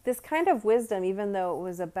this kind of wisdom, even though it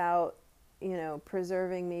was about,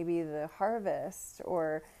 preserving maybe the harvest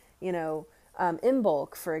or,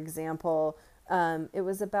 Imbolc, for example, it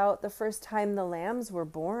was about the first time the lambs were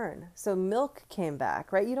born. So milk came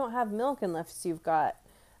back, right? You don't have milk unless you've got,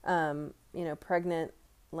 pregnant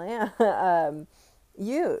lamb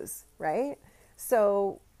ewes, right?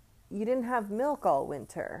 So you didn't have milk all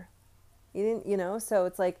winter. You didn't, so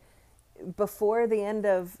it's like, before the end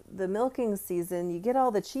of the milking season, you get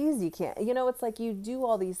all the cheese you can. It's like you do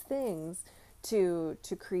all these things to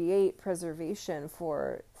create preservation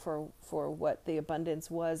for what the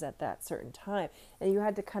abundance was at that certain time. And you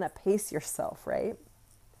had to kind of pace yourself, right?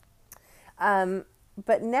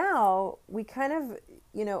 But now we kind of,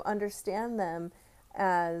 understand them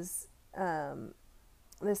as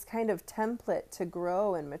this kind of template to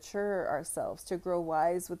grow and mature ourselves, to grow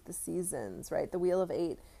wise with the seasons, right? The Wheel of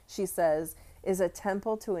Eight, she says, is a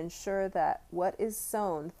temple to ensure that what is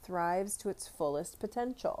sown thrives to its fullest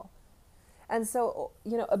potential. And so,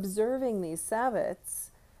 observing these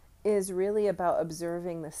Sabbaths is really about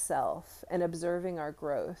observing the self and observing our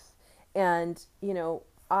growth. And,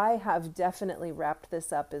 I have definitely wrapped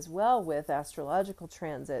this up as well with astrological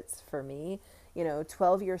transits for me,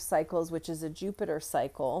 12-year cycles, which is a Jupiter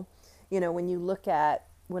cycle. When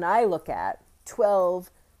I look at 12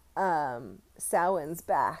 Samhains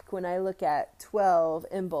back, when I look at 12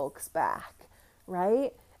 Imbolcs back,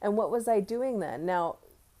 right? And what was I doing then? Now,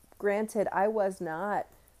 granted, I was not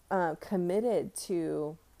committed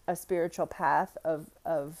to a spiritual path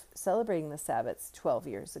of celebrating the Sabbaths 12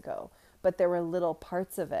 years ago, but there were little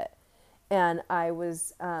parts of it. And I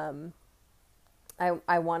was, I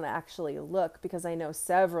want to actually look, because I know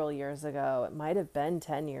several years ago, it might have been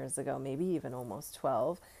 10 years ago, maybe even almost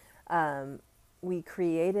 12, we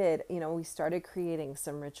created, we started creating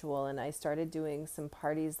some ritual, and I started doing some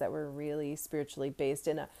parties that were really spiritually based.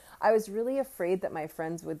 And I was really afraid that my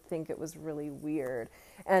friends would think it was really weird.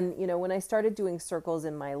 And, when I started doing circles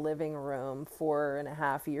in my living room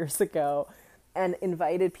 4.5 years ago and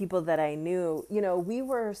invited people that I knew, we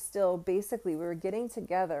were still we were getting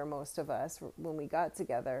together, most of us, when we got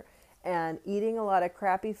together, and eating a lot of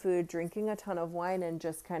crappy food, drinking a ton of wine, and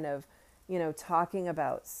just kind of, talking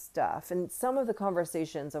about stuff. And some of the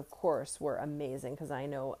conversations, of course, were amazing, because I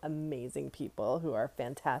know amazing people who are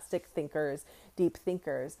fantastic thinkers, deep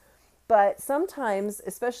thinkers. But sometimes,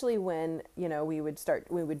 especially when, we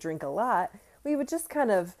would drink a lot, we would just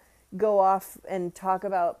kind of go off and talk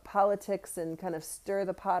about politics and kind of stir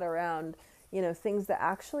the pot around, things that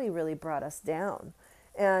actually really brought us down.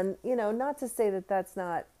 And, not to say that that's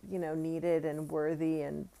not, needed and worthy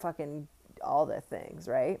and fucking all the things,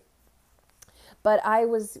 right? But I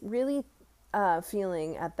was really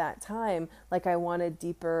feeling at that time like I wanted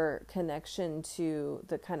deeper connection to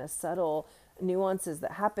the kind of subtle nuances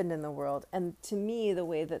that happened in the world. And to me, the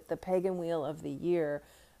way that the pagan wheel of the year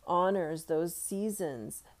honors those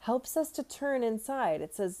seasons helps us to turn inside.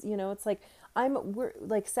 It says, it's like we're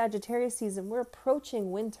like Sagittarius season, we're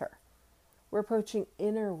approaching winter. We're approaching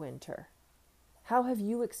inner winter. How have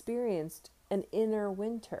you experienced an inner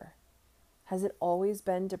winter? Has it always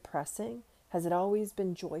been depressing? Has it always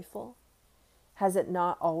been joyful? Has it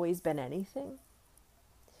not always been anything?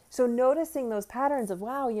 So noticing those patterns of,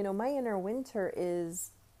 wow, my inner winter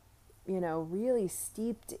is, really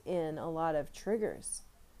steeped in a lot of triggers.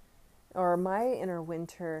 Or my inner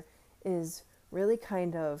winter is really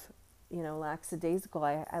kind of, lackadaisical.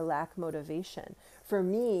 I lack motivation. For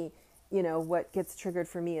me, what gets triggered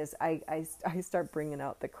for me is I start bringing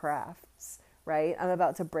out the crafts, right? I'm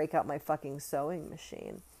about to break out my fucking sewing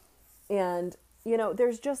machine. And,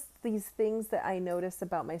 there's just these things that I notice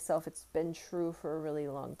about myself. It's been true for a really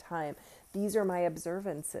long time. These are my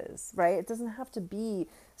observances, right? It doesn't have to be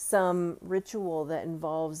some ritual that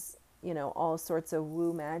involves, all sorts of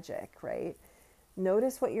woo magic, right?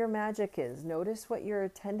 Notice what your magic is. Notice what your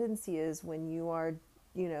tendency is when you are,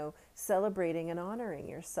 celebrating and honoring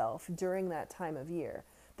yourself during that time of year.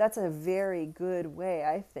 That's a very good way,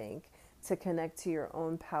 I think, to connect to your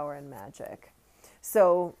own power and magic.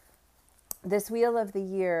 So this Wheel of the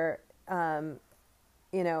Year, and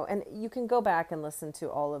you can go back and listen to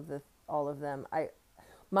all of them.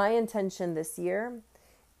 My intention this year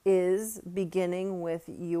is beginning with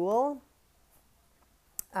Yule.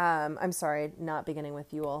 I'm sorry, not beginning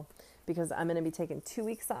with Yule, because I'm going to be taking 2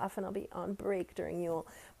 weeks off and I'll be on break during Yule.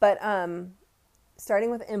 But starting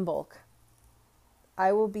with Imbolc,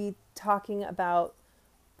 I will be talking about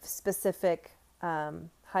specific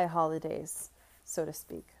high holidays, so to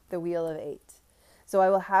speak, the Wheel of Eight. So I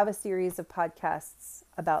will have a series of podcasts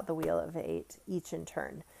about the Wheel of Eight, each in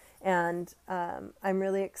turn. And I'm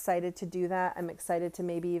really excited to do that. I'm excited to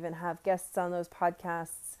maybe even have guests on those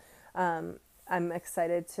podcasts. I'm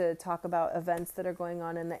excited to talk about events that are going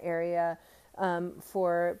on in the area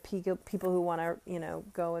for people who want to,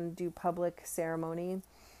 go and do public ceremony.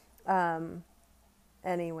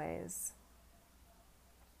 Anyways,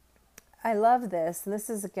 I love this. And this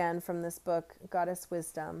is again from this book, Goddess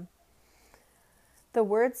Wisdom. The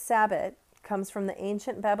word Sabbath comes from the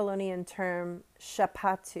ancient Babylonian term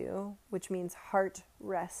Shapatu, which means heart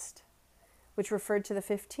rest, which referred to the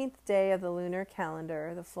 15th day of the lunar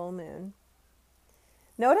calendar, the full moon.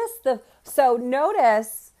 Notice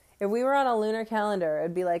if we were on a lunar calendar,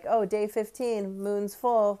 it'd be like, oh, day 15, moon's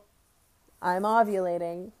full, I'm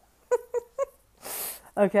ovulating.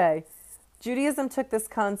 Okay. Judaism took this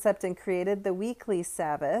concept and created the weekly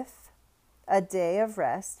Sabbath, a day of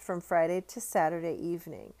rest from Friday to Saturday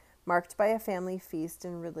evening, marked by a family feast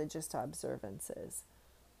and religious observances.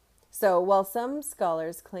 So while some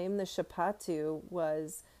scholars claim the Shapatu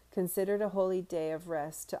was considered a holy day of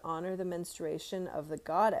rest to honor the menstruation of the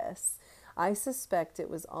goddess, I suspect it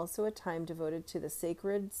was also a time devoted to the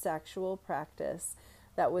sacred sexual practice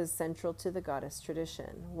that was central to the goddess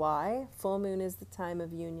tradition. Why? Full moon is the time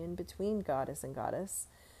of union between goddess and goddess,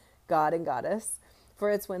 god and goddess,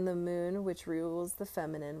 for it's when the moon, which rules the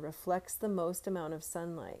feminine, reflects the most amount of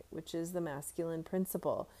sunlight, which is the masculine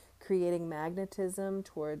principle, creating magnetism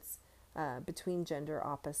towards between gender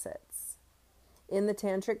opposites. In the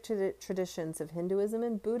tantric traditions of Hinduism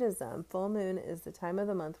and Buddhism, full moon is the time of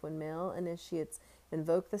the month when male initiates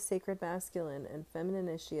invoke the sacred masculine and feminine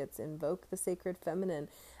initiates invoke the sacred feminine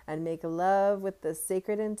and make love with the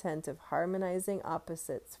sacred intent of harmonizing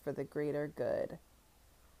opposites for the greater good.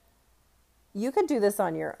 You could do this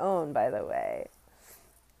on your own, by the way.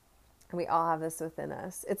 We all have this within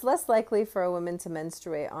us. It's less likely for a woman to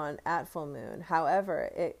menstruate at full moon. However,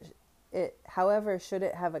 should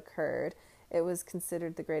it have occurred, it was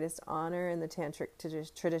considered the greatest honor in the tantric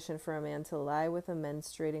tradition for a man to lie with a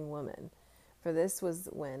menstruating woman. For this was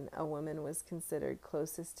when a woman was considered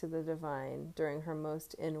closest to the divine during her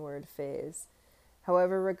most inward phase.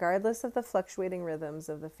 However, regardless of the fluctuating rhythms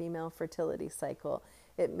of the female fertility cycle,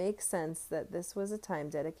 it makes sense that this was a time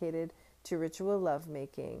dedicated to ritual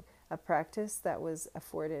lovemaking, a practice that was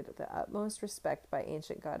afforded the utmost respect by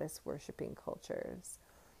ancient goddess-worshipping cultures.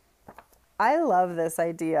 I love this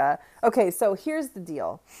idea. Okay, so here's the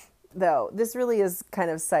deal. Though this really is kind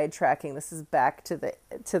of sidetracking. This is back to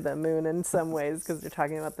the moon in some ways because you're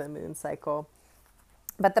talking about the moon cycle.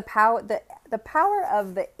 But the power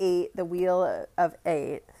of the eight, the Wheel of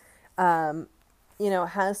Eight,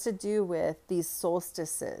 has to do with these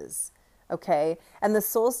solstices. Okay, and the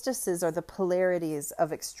solstices are the polarities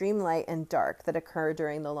of extreme light and dark that occur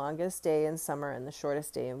during the longest day in summer and the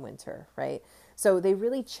shortest day in winter. Right. So they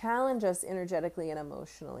really challenge us energetically and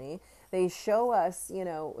emotionally. They show us,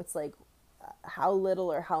 it's like how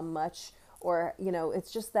little or how much, or,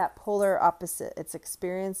 it's just that polar opposite. It's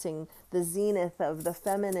experiencing the zenith of the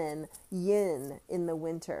feminine yin in the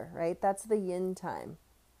winter, right? That's the yin time,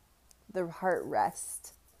 the heart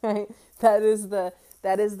rest, right? That is the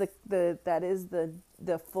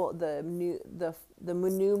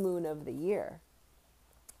new moon of the year,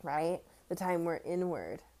 right? The time we're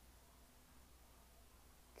inward.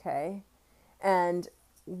 Okay. And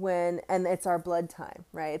it's our blood time,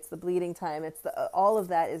 right? It's the bleeding time. It's all of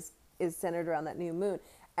that is centered around that new moon.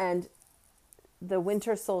 And the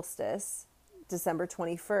winter solstice, December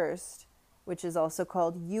 21st, which is also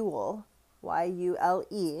called Yule,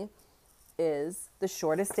 Yule, is the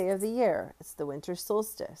shortest day of the year. It's the winter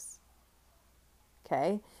solstice.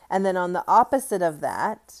 Okay? And then on the opposite of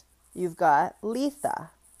that, you've got Litha,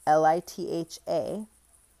 Litha,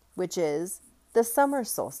 which is the summer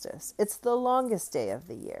solstice. It's the longest day of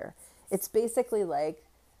the year. It's basically like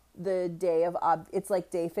the day of, it's like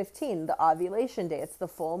day 15, the ovulation day. It's the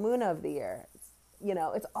full moon of the year.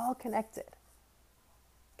 It's all connected.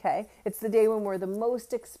 Okay. It's the day when we're the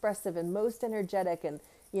most expressive and most energetic, and,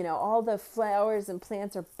 you know, all the flowers and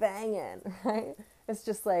plants are banging, right? It's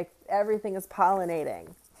just like everything is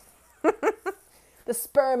pollinating. The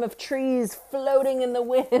sperm of trees floating in the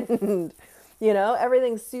wind. You know,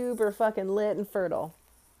 everything's super fucking lit and fertile.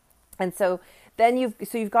 And so then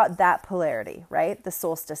you've got that polarity, right? The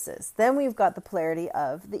solstices. Then we've got the polarity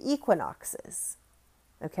of the equinoxes.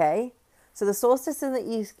 Okay? So the solstice and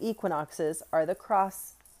the equinoxes are the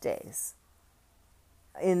cross days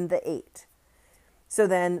in the 8. So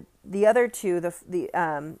then the other two,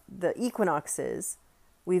 the equinoxes,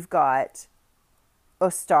 we've got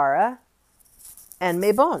Ostara and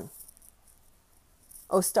Mabon.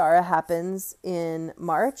 Ostara happens in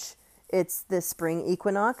March. It's the spring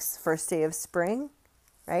equinox, first day of spring,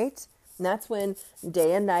 right? And that's when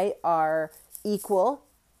day and night are equal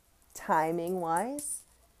timing-wise,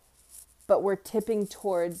 but we're tipping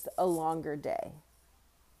towards a longer day,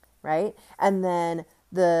 right? And then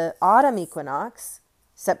the autumn equinox,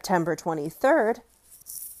 September 23rd,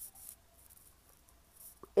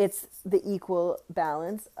 it's the equal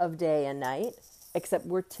balance of day and night, except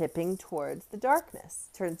we're tipping towards the darkness,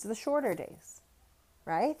 towards the shorter days,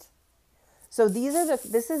 right? So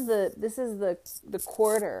this is the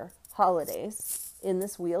quarter holidays in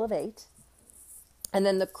this wheel of 8. And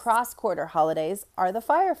then the cross quarter holidays are the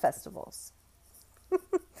fire festivals.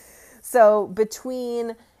 So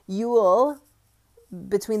between Yule,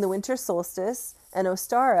 between the winter solstice, and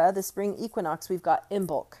Ostara, the spring equinox, we've got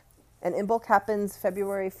Imbolc. And Imbolc happens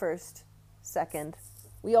February 1st, 2nd.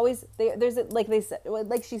 Like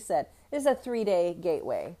she said, there's a 3-day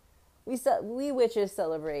gateway. We witches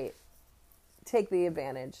celebrate, take the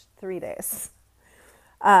advantage, 3 days.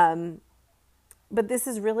 But this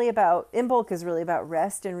is really about, Imbolc is really about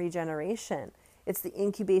rest and regeneration. It's the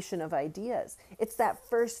incubation of ideas. It's that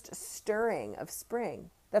first stirring of spring.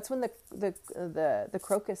 That's when the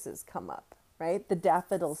crocuses come up, right? The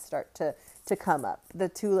daffodils start to come up. The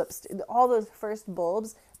tulips, all those first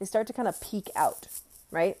bulbs, they start to kind of peek out,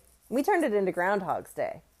 right? We turned it into Groundhog's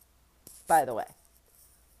Day, by the way.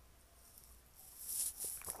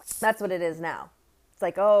 That's what it is now. It's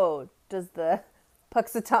like, oh, does the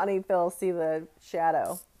Puxatawny Phil see the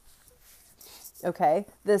shadow? Okay.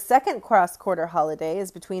 The second cross-quarter holiday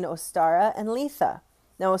is between Ostara and Litha.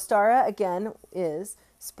 Now, Ostara, again, is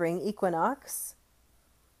spring equinox.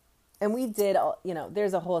 And we did,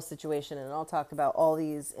 there's a whole situation, and I'll talk about all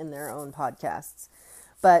these in their own podcasts.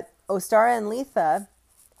 But Ostara and Litha,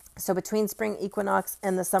 so between spring equinox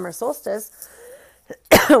and the summer solstice,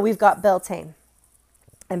 we've got Beltane.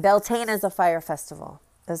 And Beltane is a fire festival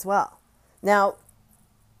as well. Now,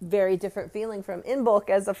 very different feeling from Imbolc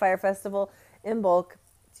as a fire festival. Imbolc,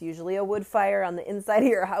 it's usually a wood fire on the inside of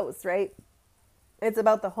your house, right? It's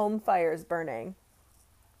about the home fires burning.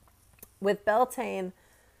 With Beltane,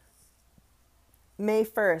 May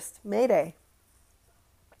 1st, May Day,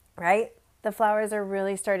 right? The flowers are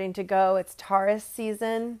really starting to go. It's Taurus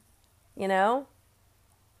season,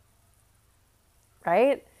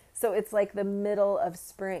 right? So it's like the middle of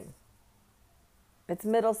spring. It's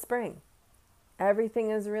middle spring.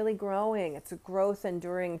 Everything is really growing. It's a growth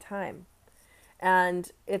enduring time.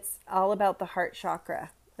 And it's all about the heart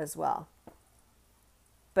chakra as well.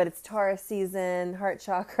 But it's Taurus season, heart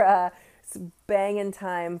chakra. It's banging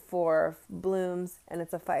time for blooms, and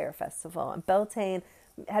it's a fire festival. And Beltane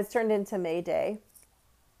has turned into May Day,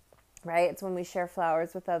 right? It's when we share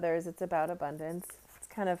flowers with others. It's about abundance. It's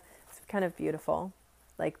kind of beautiful,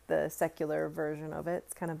 like the secular version of it.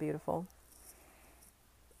 It's kind of beautiful.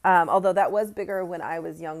 Although that was bigger when I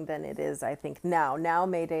was young than it is, I think, now. Now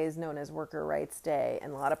May Day is known as Worker Rights Day,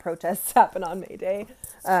 and a lot of protests happen on May Day.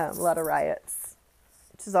 A lot of riots,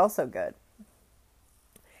 which is also good,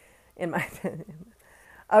 in my opinion.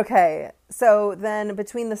 Okay, so then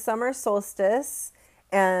between the summer solstice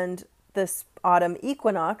and this autumn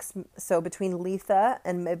equinox, so between Litha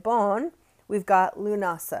and Mabon, we've got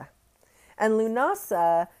Lunasa. And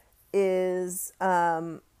Lunasa is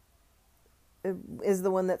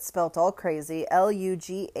the one that's spelt all crazy,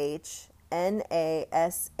 Lughnnasadh.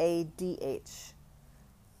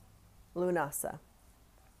 Lunasa.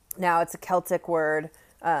 Now, it's a Celtic word,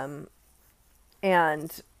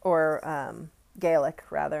 or Gaelic,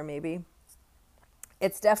 rather, maybe.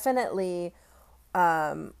 It's definitely,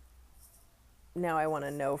 now I want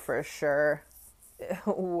to know for sure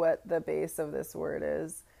what the base of this word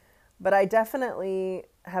is. But I definitely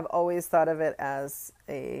have always thought of it as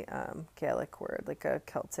a Gaelic word, like a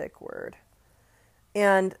Celtic word.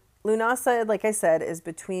 And Lunasa, like I said, is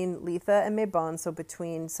between Litha and Mabon, so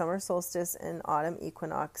between summer solstice and autumn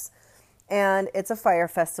equinox. And it's a fire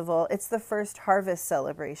festival. It's the first harvest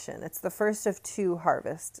celebration. It's the first of 2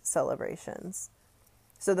 harvest celebrations.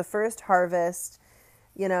 So the first harvest,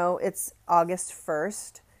 it's August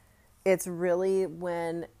 1st. It's really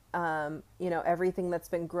when, everything that's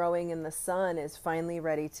been growing in the sun is finally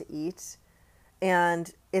ready to eat.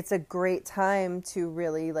 And it's a great time to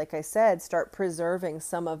really, like I said, start preserving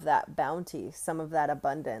some of that bounty, some of that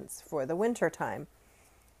abundance for the winter time,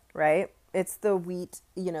 right? It's the wheat,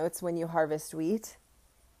 it's when you harvest wheat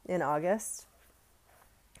in August,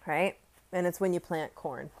 right? And it's when you plant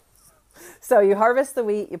corn. So you harvest the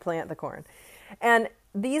wheat, you plant the corn. And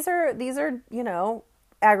these are,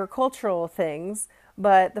 agricultural things,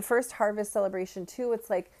 but the first harvest celebration too, it's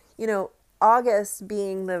like, August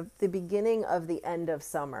being the beginning of the end of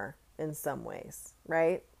summer in some ways,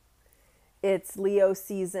 right? It's Leo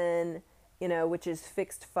season, which is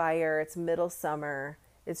fixed fire. It's middle summer.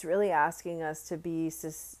 It's really asking us to be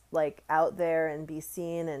like out there and be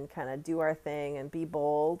seen and kind of do our thing and be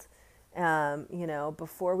bold,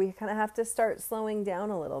 before we kind of have to start slowing down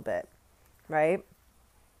a little bit, right?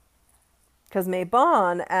 Because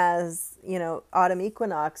Mabon, as, autumn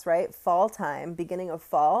equinox, right? Fall time, beginning of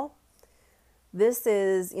fall. This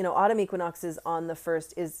is, autumn equinox is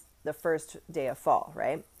is the first day of fall,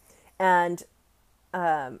 right? And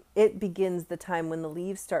it begins the time when the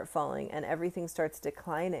leaves start falling and everything starts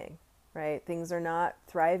declining, right? Things are not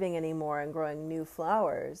thriving anymore and growing new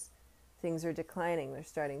flowers. Things are declining. They're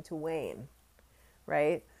starting to wane,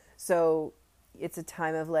 right? So it's a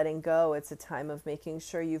time of letting go. It's a time of making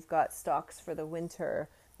sure you've got stocks for the winter,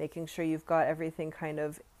 making sure you've got everything kind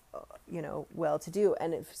of, well to do.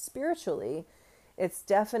 And if spiritually, it's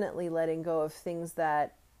definitely letting go of things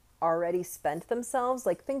that already spent themselves.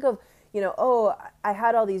 Like think of, I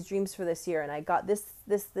had all these dreams for this year and I got this,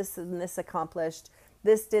 and this accomplished.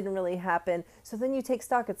 This didn't really happen. So then you take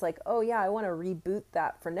stock. It's like, oh yeah, I want to reboot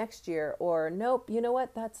that for next year. Or nope, you know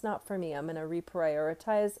what? That's not for me. I'm going to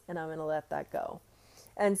reprioritize and I'm going to let that go.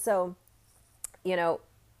 And so,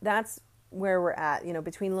 that's where we're at,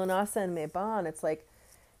 between Lunasa and Mabon. It's like,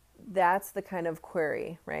 that's the kind of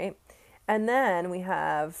query, right? And then we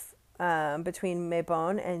have, between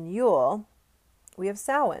Mabon and Yule, we have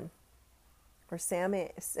Samhain, or Samhain.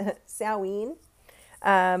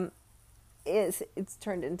 It's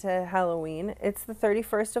turned into Halloween. It's the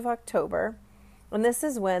 31st of October. And this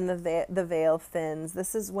is when the veil thins.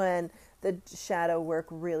 This is when the shadow work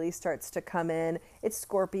really starts to come in. It's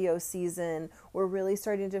Scorpio season. We're really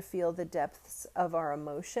starting to feel the depths of our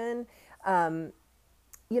emotion. And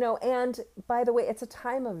by the way, it's a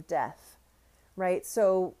time of death, right?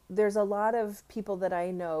 So there's a lot of people that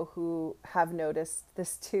I know who have noticed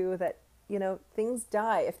this too, that, things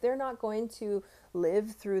die. If they're not going to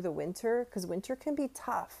live through the winter, because winter can be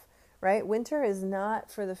tough, right? Winter is not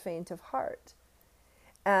for the faint of heart.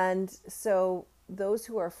 And so those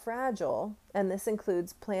who are fragile, and this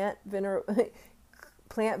includes plant,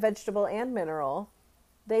 vegetable, and mineral,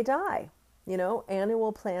 they die.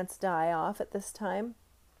 Annual plants die off at this time,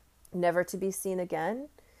 never to be seen again.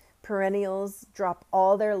 Perennials drop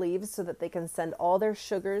all their leaves so that they can send all their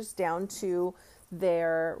sugars down to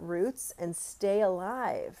their roots and stay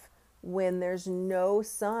alive when there's no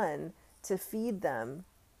sun to feed them,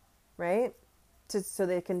 right? So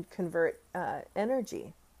they can convert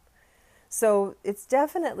energy. So it's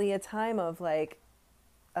definitely a time of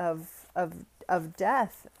of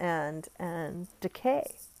death and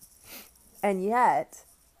decay. And yet,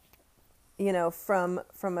 from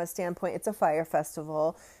a standpoint, it's a fire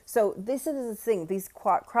festival. So this is the thing, these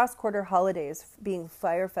cross-quarter holidays being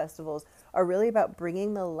fire festivals are really about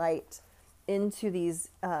bringing the light into these,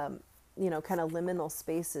 kind of liminal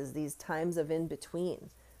spaces, these times of in-between,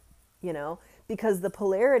 because the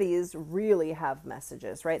polarities really have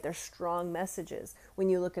messages, right? They're strong messages. When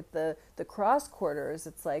you look at the cross quarters,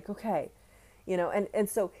 it's like, okay, and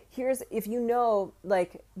so here's, if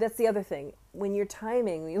that's the other thing. When you're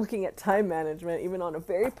looking at time management, even on a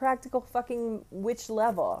very practical fucking witch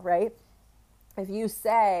level, right? If you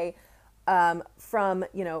say, from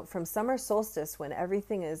summer solstice, when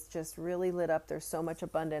everything is just really lit up, there's so much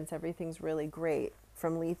abundance, everything's really great,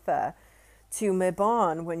 from Litha, to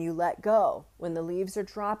Mabon, when you let go, when the leaves are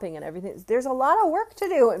dropping and everything, there's a lot of work to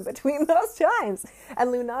do in between those times. And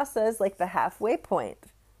Lunasa is like the halfway point.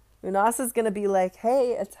 Lunasa is going to be like,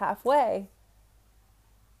 hey, it's halfway.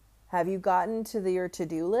 Have you gotten to your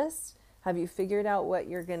to-do list? Have you figured out what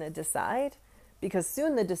you're going to decide? Because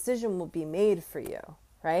soon the decision will be made for you,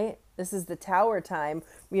 right? This is the tower time,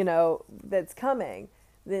 that's coming.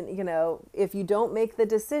 Then, if you don't make the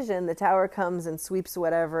decision, the tower comes and sweeps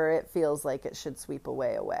whatever it feels like it should sweep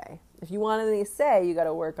away. If you want any say, you got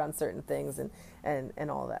to work on certain things and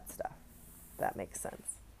all that stuff. That makes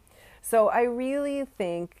sense. So I really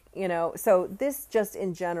think, so this just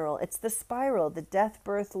in general, it's the spiral, the death,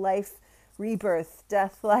 birth, life, rebirth,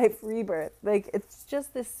 death, life, rebirth. Like, it's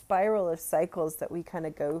just this spiral of cycles that we kind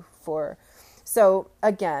of go for. So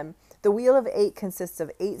again, the Wheel of 8 consists of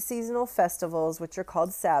 8 seasonal festivals, which are called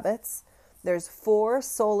Sabbats. There's 4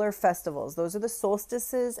 solar festivals. Those are the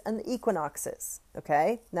solstices and the equinoxes.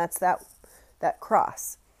 Okay. And that's that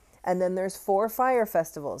cross. And then there's 4 fire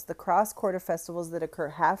festivals, the cross quarter festivals that occur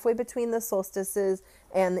halfway between the solstices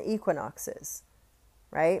and the equinoxes,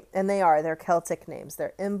 right? And they're Celtic names.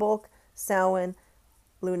 They're Imbolc, Samhain,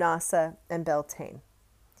 Lunasa, and Beltane.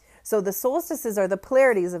 So the solstices are the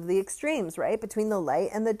polarities of the extremes, right? Between the light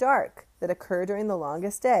and the dark that occur during the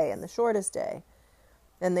longest day and the shortest day.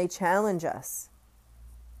 And they challenge us.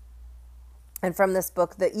 And from this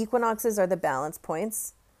book, the equinoxes are the balance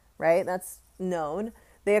points, right? That's known.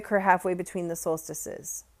 They occur halfway between the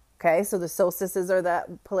solstices. Okay, so the solstices are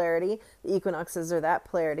that polarity, the equinoxes are that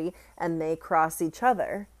polarity, and they cross each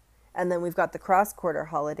other. And then we've got the cross quarter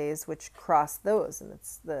holidays, which cross those, and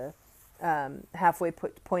it's the halfway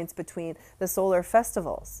points between the solar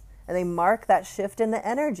festivals. And they mark that shift in the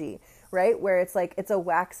energy, right? Where it's like it's a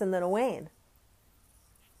wax and then a wane.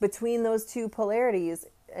 Between those two polarities,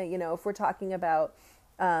 if we're talking about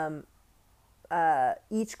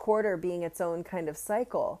each quarter being its own kind of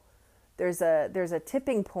cycle, there's a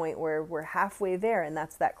tipping point where we're halfway there, and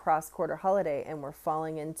that's that cross quarter holiday, and we're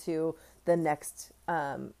falling into the next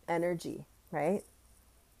energy, right?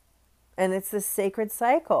 And it's this sacred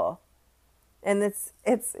cycle, and it's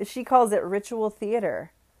she calls it ritual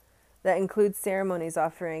theater that includes ceremonies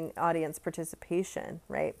offering audience participation,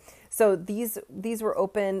 right? So these were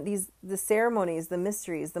open, the ceremonies, the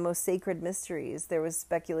mysteries, the most sacred mysteries. There was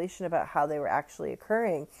speculation about how they were actually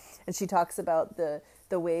occurring. And she talks about the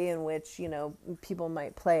way in which, people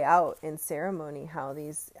might play out in ceremony, how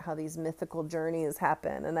these mythical journeys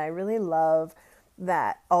happen. And I really love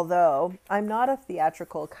that. Although I'm not a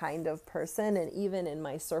theatrical kind of person, and even in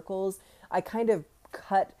my circles, I kind of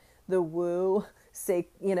cut the woo,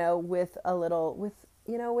 with a little,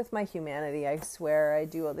 with my humanity. I swear I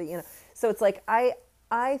do all the, so it's like,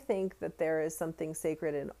 I think that there is something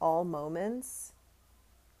sacred in all moments,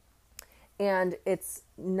 and it's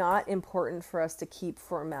not important for us to keep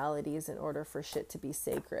formalities in order for shit to be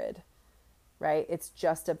sacred, right? It's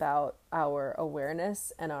just about our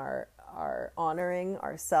awareness and our honoring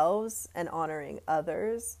ourselves and honoring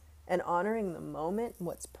others and honoring the moment,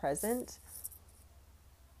 what's present.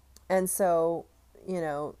 And so,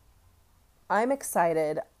 I'm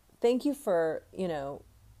excited. Thank you for,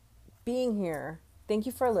 being here. Thank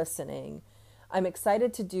you for listening. I'm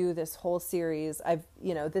excited to do this whole series.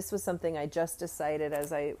 This was something I just decided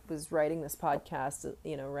as I was writing this podcast,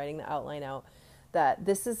 writing the outline out, that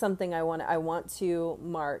this is something I want to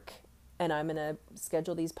mark, and I'm going to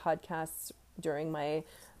schedule these podcasts during my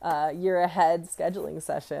year ahead scheduling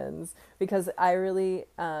sessions, because I really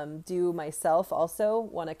do myself also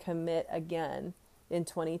want to commit again in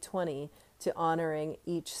 2020 to honoring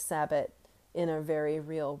each Sabbat in a very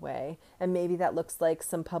real way. And maybe that looks like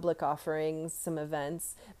some public offerings, some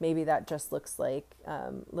events. Maybe that just looks like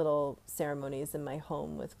little ceremonies in my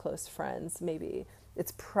home with close friends. Maybe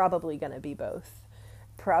it's probably going to be both.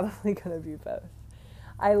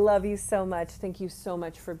 I love you so much. Thank you so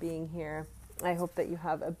much for being here. I hope that you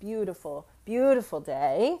have a beautiful, beautiful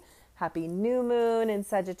day. Happy new moon in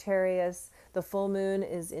Sagittarius. The full moon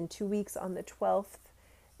is in 2 weeks on the 12th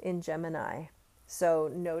in Gemini. So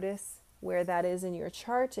notice where that is in your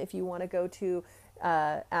chart. If you want to go to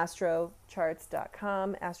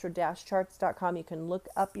astrocharts.com, astro-charts.com, you can look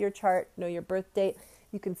up your chart, know your birth date.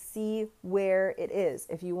 You can see where it is.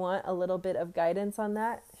 If you want a little bit of guidance on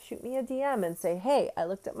that, shoot me a DM and say, hey, I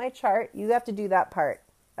looked at my chart. You have to do that part.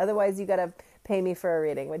 Otherwise, you got to pay me for a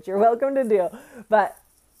reading, which you're welcome to do. But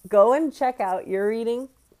go and check out your reading,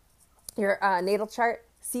 your natal chart,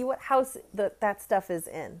 see what house that stuff is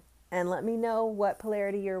in, and let me know what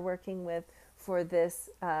polarity you're working with for this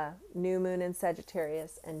new moon in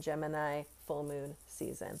Sagittarius and Gemini full moon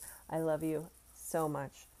season. I love you so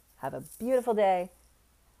much. Have a beautiful day.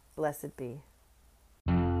 Blessed be.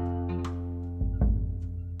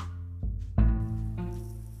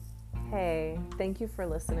 Hey, thank you for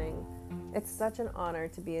listening. It's such an honor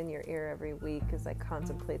to be in your ear every week as I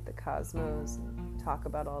contemplate the cosmos and talk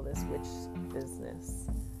about all this witch business.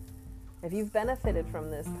 If you've benefited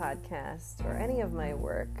from this podcast or any of my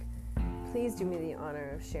work, please do me the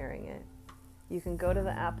honor of sharing it. You can go to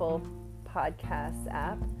the Apple Podcasts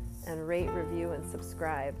app and rate, review, and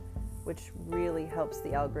subscribe. which really helps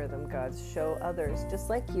the algorithm gods show others just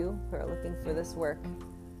like you who are looking for this work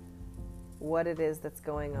what it is that's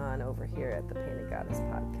going on over here at the Painted Goddess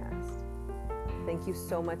podcast. Thank you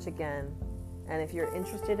so much again. And if you're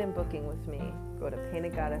interested in booking with me, go to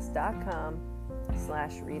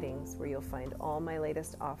paintedgoddess.com/readings, where you'll find all my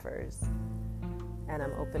latest offers. And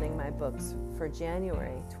I'm opening my books for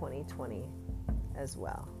January 2020 as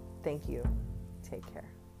well. Thank you. Take care.